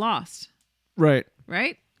I lost, Right.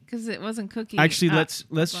 right? Because it wasn't cookie. Actually, Ah,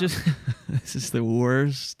 let's just. This is the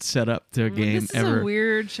worst setup to a game This is ever. a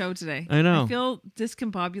weird show today. I know. I feel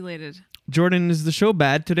discombobulated. Jordan, is the show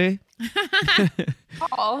bad today?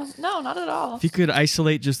 Oh, no, not at all. If you could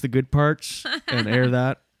isolate just the good parts and air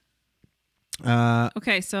that.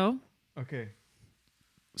 Okay, so. Okay.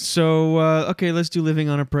 So, okay, let's do Living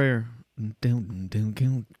on a Prayer.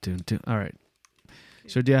 All right.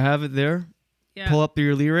 So, do you have it there? Yeah. Pull up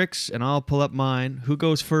your lyrics, and I'll pull up mine. Who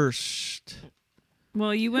goes first?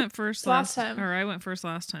 Well, you went first Last time. or I went first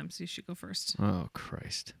last time, so you should go first. Oh,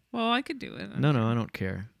 Christ. Well, I could do it. No, I don't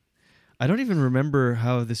care. I don't even remember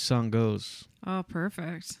how this song goes. Oh,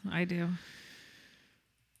 perfect. I do.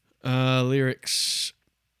 Lyrics.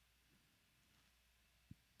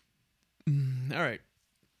 All right.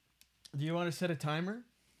 Do you want to set a timer?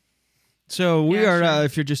 So we Yeah, are, sure.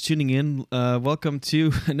 if you're just tuning in, welcome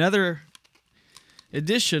to another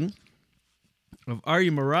edition of Are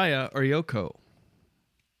You Mariah or Yoko?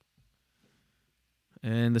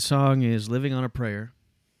 And the song is Living on a Prayer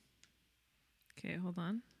Okay, hold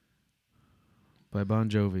on. by Bon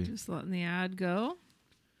Jovi. Just letting the ad go.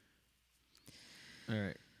 All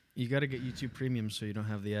right. You got to get YouTube Premium so you don't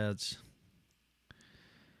have the ads.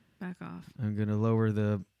 Back off. I'm going to lower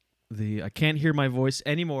the I can't hear my voice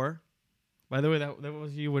anymore. By the way, that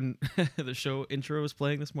was you when the show intro was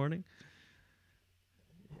playing this morning.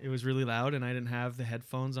 It was really loud and I didn't have the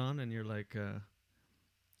headphones on and you're like,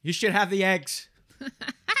 you should have the eggs.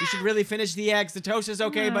 You should really finish the eggs. The toast is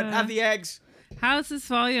okay, but have the eggs. How's this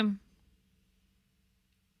volume?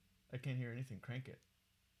 I can't hear anything. Crank it.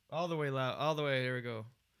 All the way loud. All the way. There we go.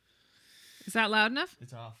 Is that loud enough?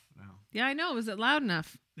 It's off now. Yeah, I know. Was it loud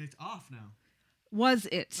enough? It's off now. Was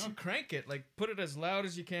it? No, crank it. Like, put it as loud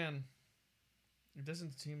as you can. It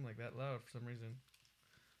doesn't seem like that loud for some reason.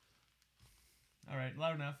 All right,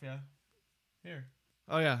 loud enough, yeah. Here.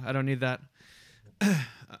 Oh, yeah, I don't need that.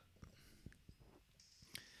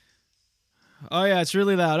 Oh, yeah, it's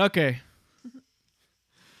really loud. Okay.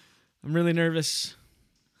 I'm really nervous.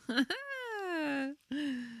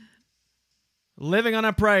 Living on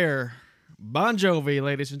a Prayer. Bon Jovi,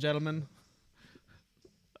 ladies and gentlemen.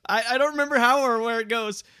 I don't remember how or where it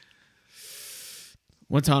goes.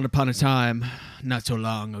 Once upon a time, not so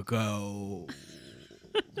long ago.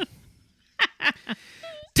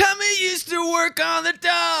 Tommy used to work on the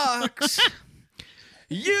docks.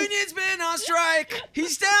 Union's been on strike.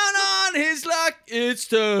 He's down on his luck. It's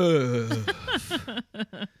tough.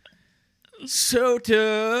 So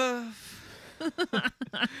tough.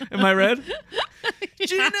 Am I red?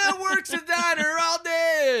 Gina works a diner all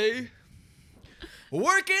day.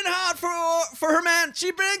 Working hard for her man.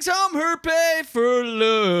 She brings home her pay for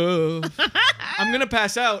love. I'm going to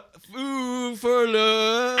pass out. Ooh, for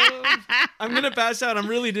love. I'm going to pass out. I'm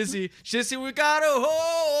really dizzy. She said, we got to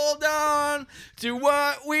hold on to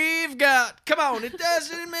what we've got. Come on. It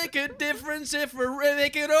doesn't make a difference if we're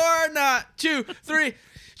make it or not. 2, 3,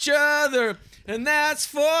 each other. And that's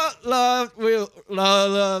for love. We'll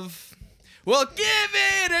love. We'll give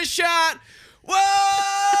it a shot. Whoa,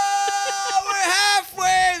 we're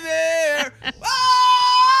halfway there.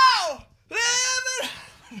 Whoa,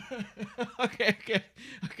 okay.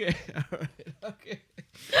 All right. Okay.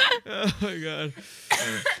 Oh my God.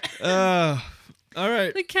 All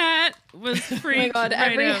right. The cat was freaked. Oh my God,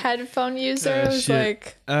 right every out. headphone user was shit.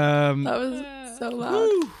 like, that was so loud.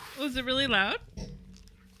 Was it really loud?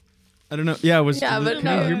 I don't know. Yeah, it was. Yeah, was but it,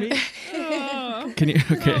 no. can you hear me? Oh. Can you?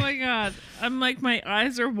 Okay. Oh my god. I'm like, my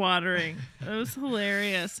eyes are watering. That was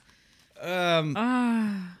hilarious.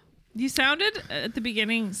 You sounded at the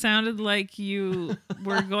beginning like you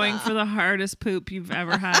were going for the hardest poop you've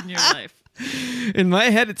ever had in your life. In my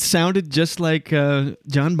head, it sounded just like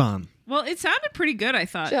John Bon. Well, it sounded pretty good, I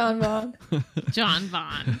thought. John Bon. John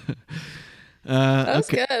Bon. That was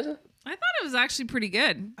okay. good. I thought it was actually pretty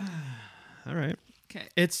good. All right. Okay.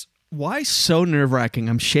 It's why so nerve-wracking.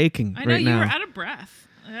 I'm shaking I know right you now. were out of breath.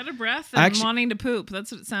 Out of breath and Actually, wanting to poop.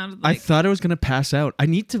 That's what it sounded I like. thought I was going to pass out. I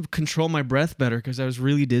need to control my breath better because I was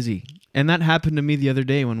really dizzy. And that happened to me the other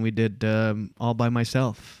day when we did All By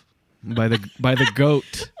Myself by the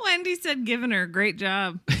goat. Wendy said, "Giving her a great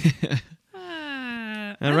job." All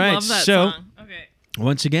I right, love that so song. Okay.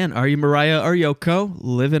 Once again, Are You Mariah or Yoko?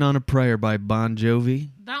 Living on a Prayer by Bon Jovi.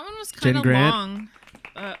 That one was Jen kind of Grant. long,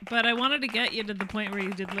 but I wanted to get you to the point where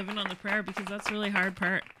you did "Living on the Prayer" because that's a really hard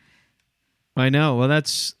part. I know. Well,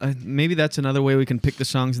 that's maybe that's another way we can pick the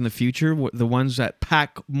songs in the future. The ones that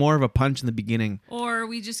pack more of a punch in the beginning. Or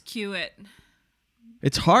we just cue it.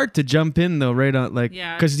 It's hard to jump in though, right on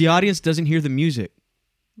Yeah, because the audience doesn't hear the music.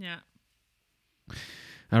 Yeah.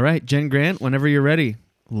 All right, Jen Grant, whenever you're ready.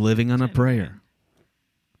 Living on a Prayer.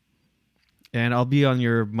 And I'll be on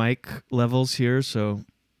your mic levels here, so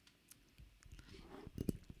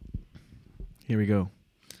here we go.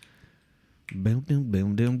 Boom, boom,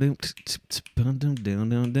 boom, boom, boom, boom, boom, boom,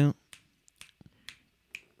 boom, boom.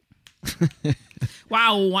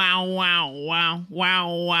 Wow! Wow! Wow! Wow! Wow!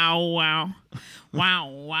 Wow! Wow! Wow!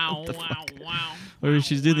 Wow! Wow! Wow! Oh,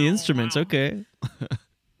 she's doing the instruments. Okay.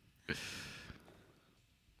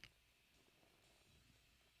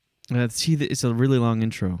 See, it's a really long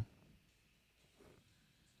intro.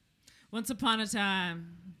 Once upon a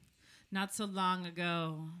time, not so long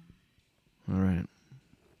ago, All right.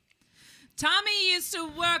 Tommy used to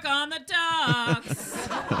work on the docks.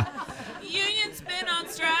 Union's been on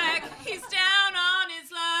strike. He's down on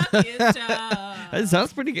his luckiest job. That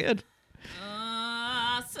sounds pretty good.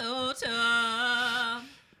 So tough.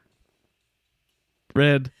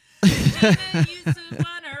 Red. David used to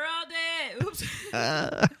run her all day. Oops.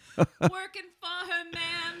 Working for her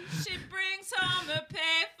man. She brings home her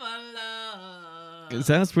pay for love. It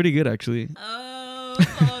sounds pretty good, actually. Oh,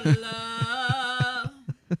 for love.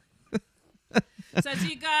 Says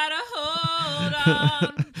you gotta hold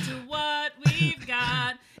on to what we've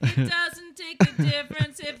got. It doesn't take a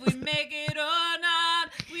difference if we make it or not.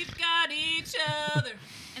 We've got each other,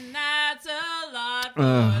 and that's a lot for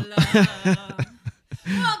love.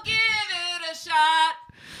 We'll give it a shot.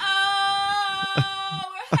 Oh,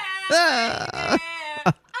 we're halfway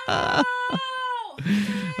there. Oh,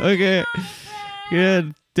 Okay.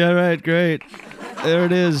 Good. All right, great. There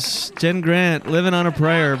it is. Jen Grant, Living on a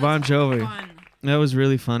Prayer, Bon Jovi. That was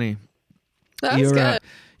really funny. That was good.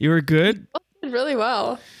 You were good. You did really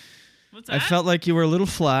well. What's I felt like you were a little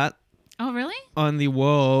flat Oh, really? on the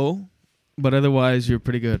whoa, but otherwise you're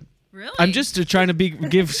pretty good. Really? I'm just trying to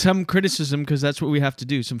give some criticism because that's what we have to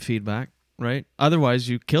do, some feedback, right? Otherwise,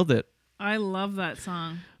 you killed it. I love that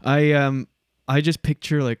song. I just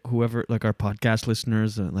picture like whoever, like our podcast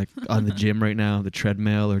listeners, like on the gym right now, the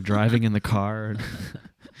treadmill, or driving in the car, and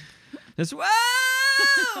just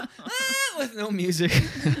whoa, with no music.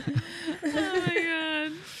 Oh my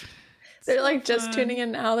god. They're like just tuning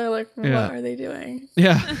in now. They're like, what Yeah. are they doing?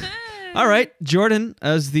 Yeah. All right, Jordan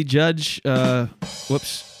as the judge.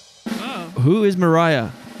 Whoops. Oh. Who is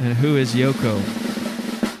Mariah and who is Yoko?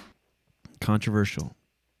 Controversial.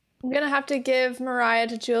 I'm gonna have to give Mariah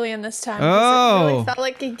to Julian this time. 'cause Oh. it really felt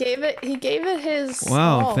like he gave it his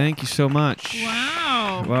Wow, all. thank you so much.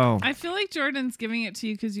 Wow. Wow. I feel like Jordan's giving it to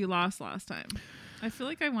you because you lost last time. I feel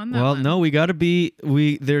like I won that Well, one. no, we got to be.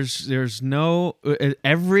 There's no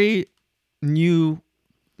every new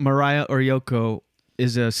Mariah or Yoko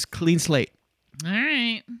is a clean slate. All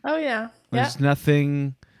right. Oh yeah. There's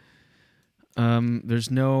nothing.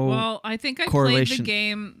 There's no. Well, I think I played correlation. the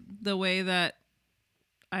game the way that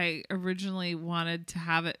I originally wanted to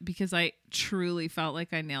have it because I truly felt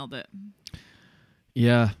like I nailed it.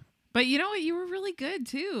 Yeah. But you know what? You were really good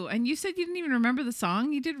too. And you said you didn't even remember the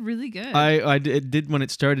song. You did really good. I did when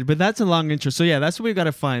it started, but that's a long intro. So yeah, that's what we got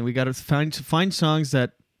to find. We got to find songs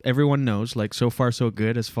that everyone knows, like So Far So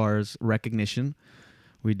Good as far as recognition.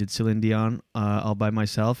 We did Celine Dion, All By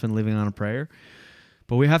Myself, and Living on a Prayer.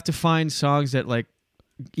 But we have to find songs that like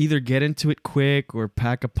either get into it quick or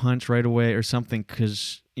pack a punch right away or something,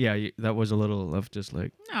 because Yeah, that was a little of just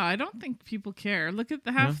like... No, I don't think people care. Look at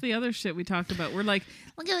half the other shit we talked about. We're like,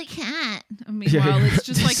 look at the cat. I mean, well, it's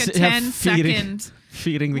just like a 10-second...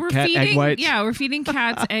 Feeding the cat egg whites. Yeah, we're feeding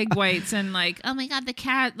cats egg whites and like, oh my God, the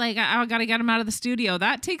cat, like, I got to get him out of the studio.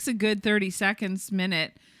 That takes a good 30 seconds,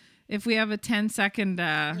 minute. If we have a 10-second...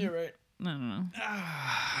 You're right. I don't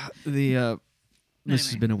know. This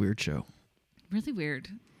has been a weird show. Really weird.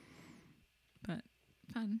 But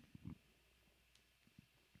fun.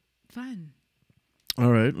 Fun.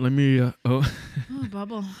 All right, let me... Oh,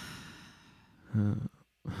 bubble.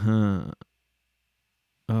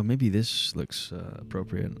 Maybe this looks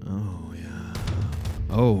appropriate. Oh, yeah.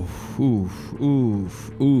 Oh,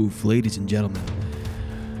 oof, ladies and gentlemen.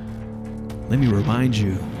 Let me remind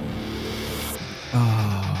you.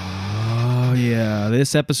 Oh, yeah.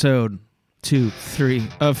 This episode 2, 3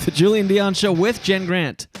 of the Julian Dion Show with Jen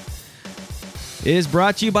Grant is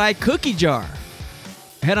brought to you by Cookie Jar.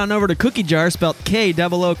 Head on over to Cookie Jar, spelled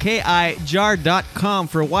K-O-O-K-I, jar.com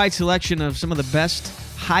for a wide selection of some of the best,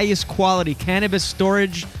 highest quality cannabis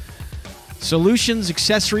storage solutions,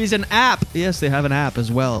 accessories, and app. Yes, they have an app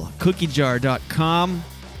as well. CookieJar.com.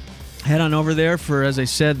 Head on over there for, as I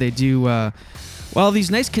said, they do,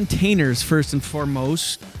 these nice containers first and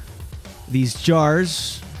foremost. These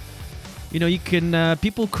jars. You know, you can,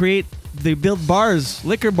 people they build bars,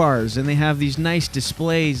 liquor bars, and they have these nice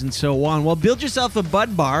displays and so on. Well, build yourself a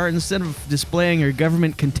bud bar instead of displaying your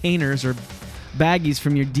government containers or baggies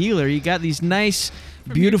from your dealer. You got these nice,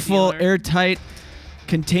 beautiful, airtight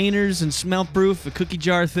containers and smell-proof, the Cookie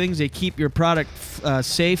Jar things. They keep your product fresh.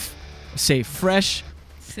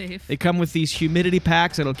 Safe. They come with these humidity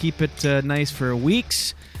packs that'll keep it nice for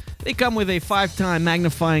weeks. They come with a 5-time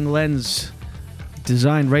magnifying lens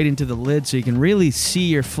designed right into the lid so you can really see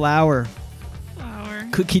your flower.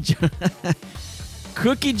 Cookie Jar.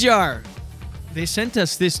 Cookie Jar. They sent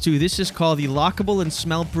us this too. This is called the Lockable and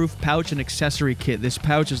Smell-Proof Pouch and Accessory Kit. This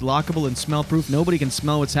pouch is lockable and smell-proof. Nobody can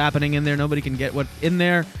smell what's happening in there. Nobody can get what in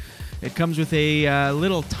there. It comes with a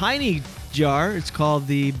little tiny jar. It's called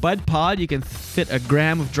the Bud Pod. You can fit a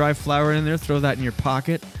gram of dry flower in there. Throw that in your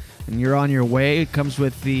pocket, and you're on your way. It comes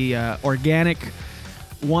with the organic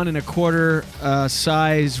 1 1/4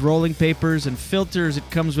 size rolling papers and filters. It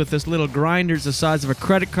comes with this little grinder. It's the size of a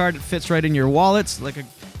credit card. It fits right in your wallet. It's like a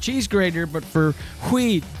cheese grater, but for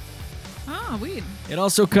weed. Oh, weed. It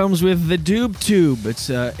also comes with the Doob Tube. It's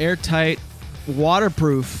an airtight,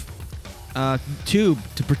 waterproof tube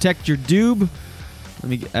to protect your doob. Let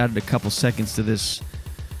me add a couple seconds to this.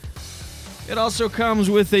 It also comes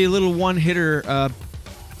with a little one-hitter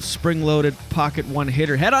spring-loaded pocket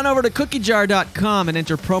one-hitter. Head on over to cookiejar.com and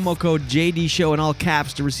enter promo code JDShow in all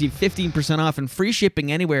caps to receive 15% off and free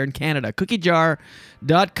shipping anywhere in Canada.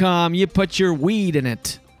 Cookiejar.com. You put your weed in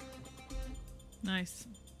it. Nice.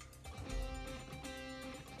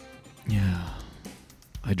 Yeah.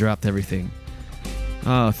 I dropped everything.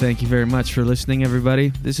 Oh, thank you very much for listening, everybody.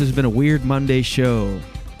 This has been a weird Monday show.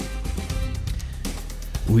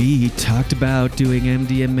 We talked about doing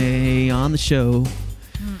MDMA on the show.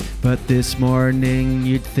 But this morning,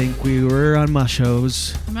 you'd think we were on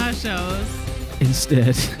Mushos.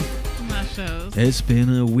 Instead. Mushos. It's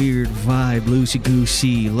been a weird vibe,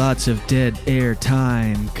 loosey-goosey, lots of dead air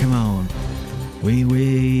time. Come on.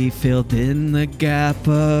 We filled in the gap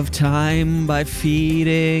of time by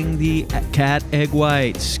feeding the cat egg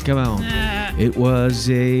whites. Come on. It was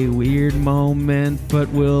a weird moment, but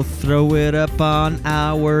we'll throw it up on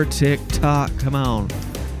our TikTok. Come on.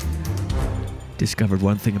 Discovered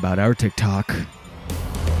one thing about our TikTok.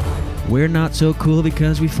 We're not so cool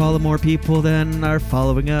because we follow more people than are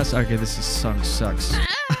following us. Okay, this song sucks.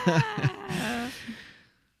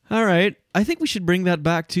 All right. I think we should bring that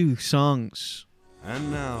back to songs.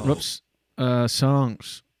 And now. Whoops.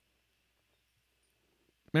 Songs.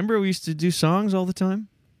 Remember we used to do songs all the time?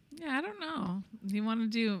 Yeah, I don't know. Do you want to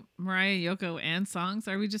do Mariah, Yoko, and songs?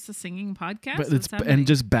 Are we just a singing podcast? But and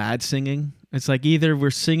just bad singing. It's like either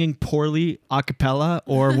we're singing poorly a cappella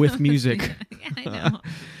or with music. Yeah, I know.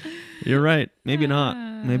 You're right. Maybe not.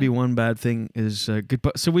 Maybe one bad thing is good.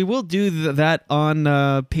 So we will do that on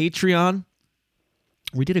Patreon.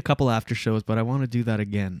 We did a couple after shows, but I want to do that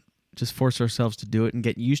again. Just force ourselves to do it and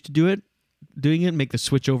get used to doing it, make the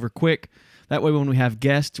switch over quick. That way when we have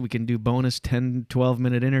guests, we can do bonus 10,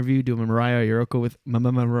 12-minute interview, do a Mariah Yoko with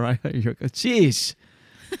Mariah Yoko. Jeez.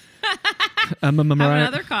 Have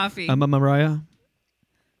another coffee. Mariah.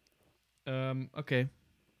 Okay.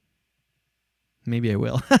 Maybe I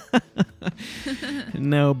will.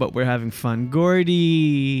 No, but we're having fun.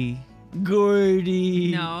 Gordy.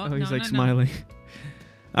 No. Oh, he's smiling.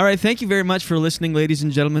 All right, thank you very much for listening, ladies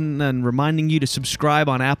and gentlemen, and reminding you to subscribe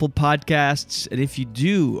on Apple Podcasts. And if you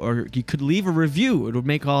do, or you could leave a review, it would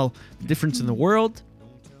make all the difference in the world.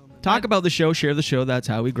 Talk about the show, share the show. That's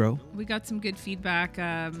how we grow. We got some good feedback.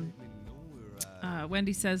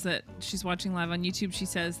 Wendy says that she's watching live on YouTube. She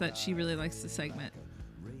says that she really likes the segment.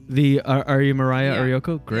 The Are You Mariah Yeah. or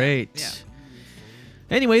Yoko? Great. Yeah.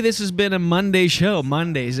 Anyway, this has been a Monday show.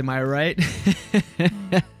 Mondays, am I right?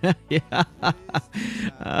 Yeah.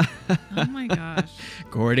 Oh my gosh.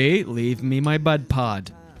 Gordy, leave me my bud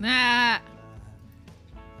pod. Nah.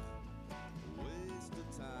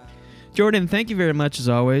 Jordan, thank you very much as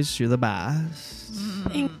always. You're the best.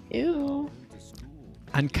 Thank you.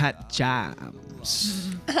 Uncut Jams.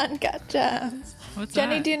 Uncut Jams. What's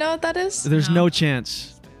Jenny, that? do you know what that is? There's no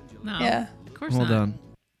chance. No. Yeah. Of course Hold not. on.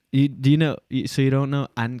 Do you know? So you don't know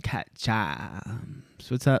Uncut Jams?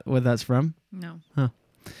 What's that? What that's from? No. Huh.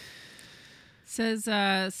 Says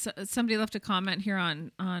somebody left a comment here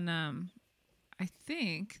on I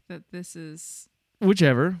think that this is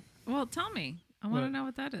Whichever. Well, tell me. I want to know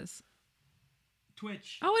what that is.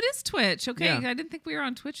 Twitch. Oh, it is Twitch. Okay. Yeah. I didn't think we were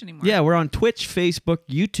on Twitch anymore. Yeah, we're on Twitch, Facebook,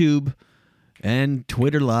 YouTube, and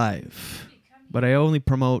Twitter Live. But I only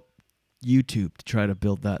promote YouTube to try to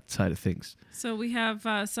build that side of things. So we have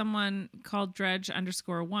someone called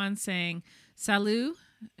Dredge_1 saying, Salut,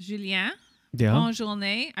 Julien. Yeah. Bonne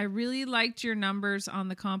journée. I really liked your numbers on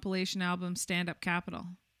the compilation album Stand Up Capital.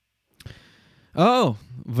 Oh,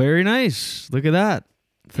 very nice. Look at that.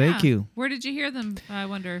 Thank Yeah. you. Where did you hear them? I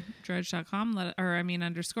wonder. Dredge.com.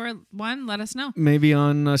 _1. Let us know. Maybe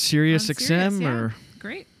on Sirius On XM Sirius, yeah. or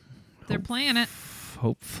Great. They're playing it.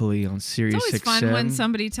 hopefully on Sirius It's always XM. fun when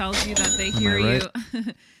somebody tells you that they Am I hear right? you.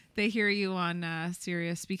 They hear you on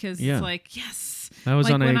Sirius because Yeah. it's like, yes. I was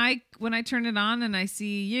like on when I turn it on and I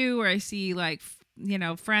see you or I see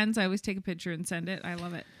friends, I always take a picture and send it. I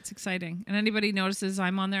love it. It's exciting. And anybody notices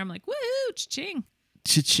I'm on there, I'm like, woo, cha-ching.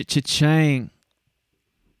 Cha-ching.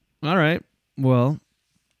 All right. Well,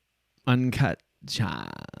 Uncut Jams.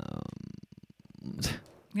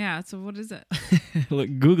 Yeah. So what is it? Look,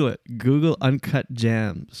 Google it. Google Uncut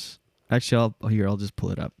Jams. Actually, I'll just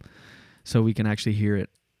pull it up so we can actually hear it.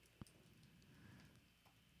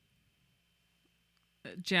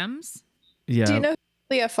 Gems? Yeah. Do you know who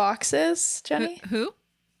Julia Fox is, Jenny? Who?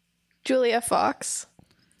 Julia Fox.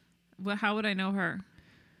 Well, how would I know her?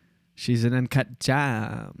 She's an Uncut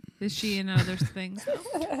Jam. Is she in other things?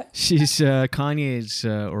 She's Kanye's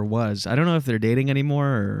or was. I don't know if they're dating anymore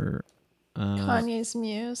or. Kanye's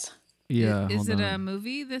muse. Yeah. Is hold it on. a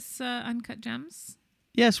movie? This Uncut Gems?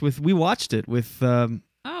 Yes, we watched it with Oh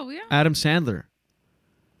yeah. Adam Sandler.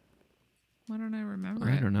 Why don't I remember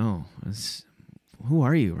I it? don't know. Who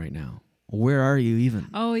are you right now? Where are you even?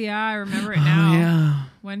 Oh yeah, I remember it now. Oh, yeah.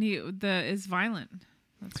 When he is violent.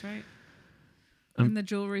 That's right. In the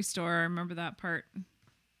jewelry store, I remember that part.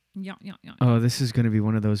 Yeah. Oh, this is going to be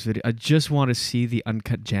one of those videos. I just want to see the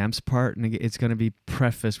Uncut Jams part, and it's going to be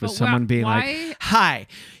prefaced with But someone being why- like, "Hi,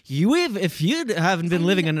 if you haven't been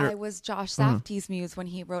living under." I was Josh Safdie's muse when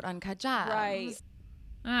he wrote Uncut Jams.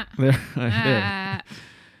 Right. There-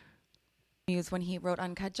 Muse when he wrote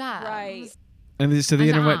Uncut Jams. Right. And so the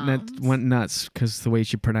internet went nuts because the way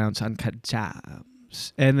she pronounced Uncut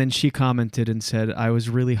Jams. And then she commented and said, I was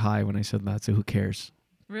really high when I said that, so who cares?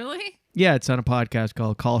 Really? Yeah, it's on a podcast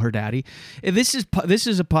called Call Her Daddy. This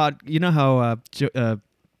is a pod. You know how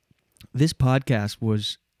this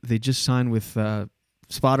podcast they just signed with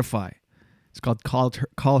Spotify. It's called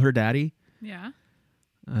Call Her Daddy. Yeah.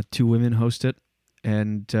 2 women host it.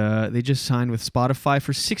 And they just signed with Spotify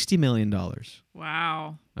for $60 million.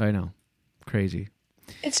 Wow. I know. Crazy.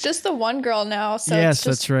 It's just the one girl now. So Yes, it's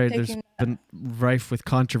just that's right. There's taking- been rife with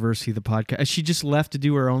controversy. The podcast. She just left to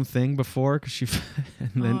do her own thing before, because she,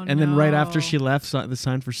 and then right after she left, they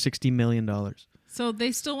signed for $60 million. So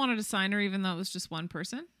they still wanted to sign her, even though it was just one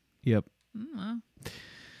person. Yep. Wow.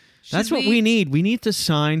 That's what we need. We need to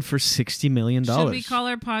sign for $60 million. Should we call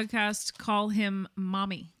our podcast "Call Him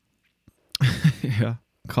Mommy"? Yeah.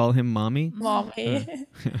 Call him mommy. Mommy.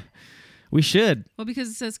 We should Well, because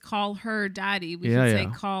it says "Call her Daddy," we Yeah, should say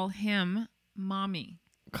yeah. "Call him Mommy."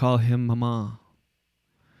 call him mama.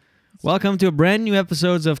 Welcome to a brand new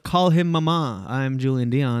episodes of Call Him Mama. I'm Julian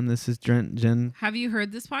Dion. This is Jen. Have you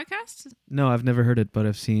heard this podcast, No, I've never heard it, but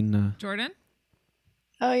I've seen. Jordan?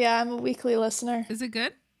 Oh yeah, I'm a weekly listener. Is it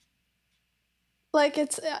good? Like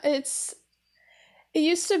it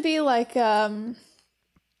used to be like kind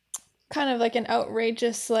of like an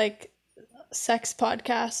outrageous like sex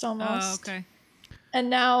podcast almost. Oh, okay. And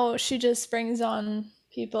now she just brings on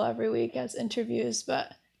people every week as interviews,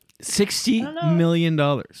 but $60 I don't know. million.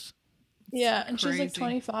 Yeah, and she's like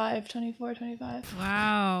crazy. 24, 25.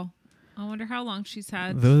 Wow. I wonder how long she's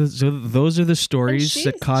had. Those are the stories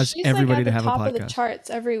that cause she's everybody like to have a at the top of the podcast. charts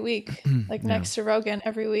every week, like next to Rogan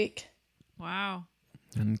every week. Wow.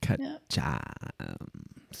 Uncut Yeah.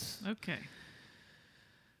 Jams. Okay.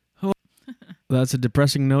 That's a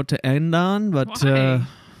depressing note to end on, but Why?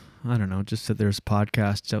 I don't know. Just that there's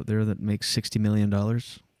podcasts out there that make $60 million.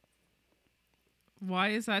 Why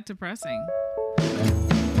is that depressing?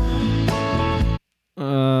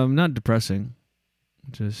 Not depressing.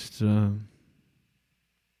 Just Hello?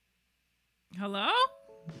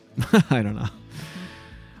 I don't know.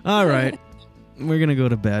 All right, we're gonna go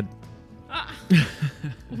to bed.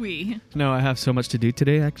 No, I have so much to do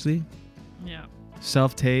today. Actually. Yeah.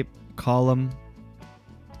 Self-tape, column.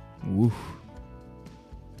 Woo.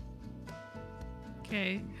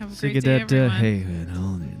 Okay. Have a Sing great it day, that, everyone. hey, I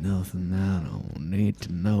don't need nothing I don't need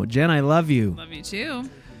to know. Jen, I love you. Love you too.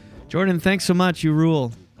 Jordan, thanks so much. You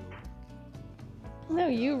rule. No,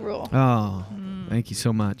 you rule. Oh, thank you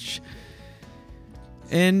so much.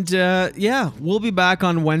 And yeah, we'll be back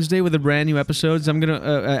on Wednesday with a brand new episode. I'm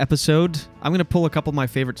gonna pull a couple of my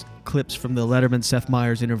favorite clips from the Letterman Seth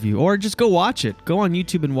Meyers interview, or just go watch it. Go on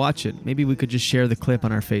YouTube and watch it. Maybe we could just share the clip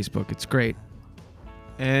on our Facebook. It's great.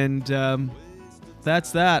 And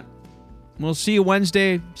that's that. We'll see you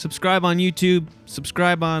Wednesday. Subscribe on YouTube.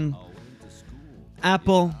 Subscribe on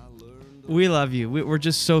Apple. We love you. We're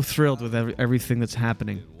just so thrilled with everything that's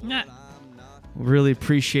happening. Yeah. We really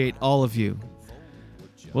appreciate all of you.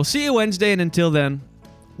 We'll see you Wednesday, and until then,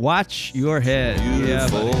 watch your head. Yeah,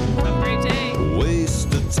 buddy. Have a great day.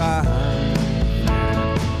 Waste of time.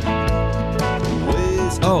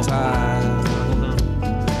 Waste of time.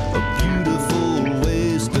 A beautiful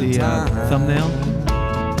waste of time. Thumbnail.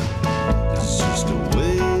 It's just a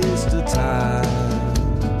waste of time.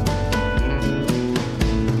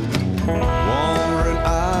 Wandering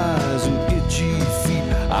eyes and itchy feet.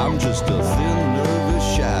 I'm just a thin,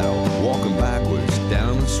 nervous shadow walking backwards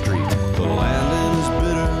down the street. The landing is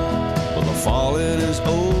bitter, but the falling is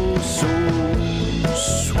oh so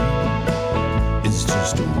sweet. It's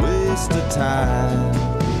just a waste of time,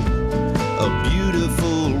 a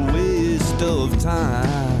beautiful waste of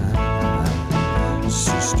time. It's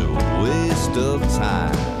just a waste of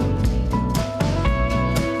time.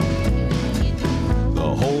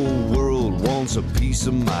 The whole world wants a piece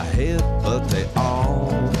of my head, but they all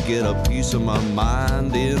get a piece of my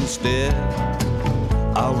mind instead.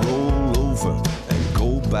 I roll over and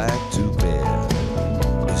go back to bed.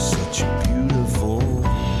 It's such a beautiful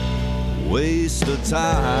waste of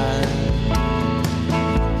time.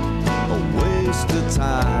 A waste of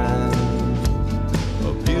time.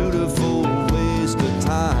 A beautiful waste of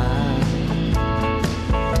time.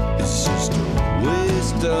 It's just a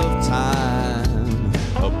waste of time.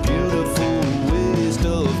 A beautiful waste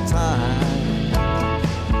of time.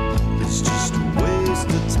 It's just a waste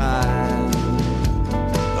of time.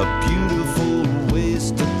 A beautiful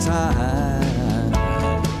waste of time.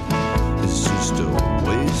 It's just a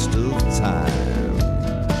waste of time.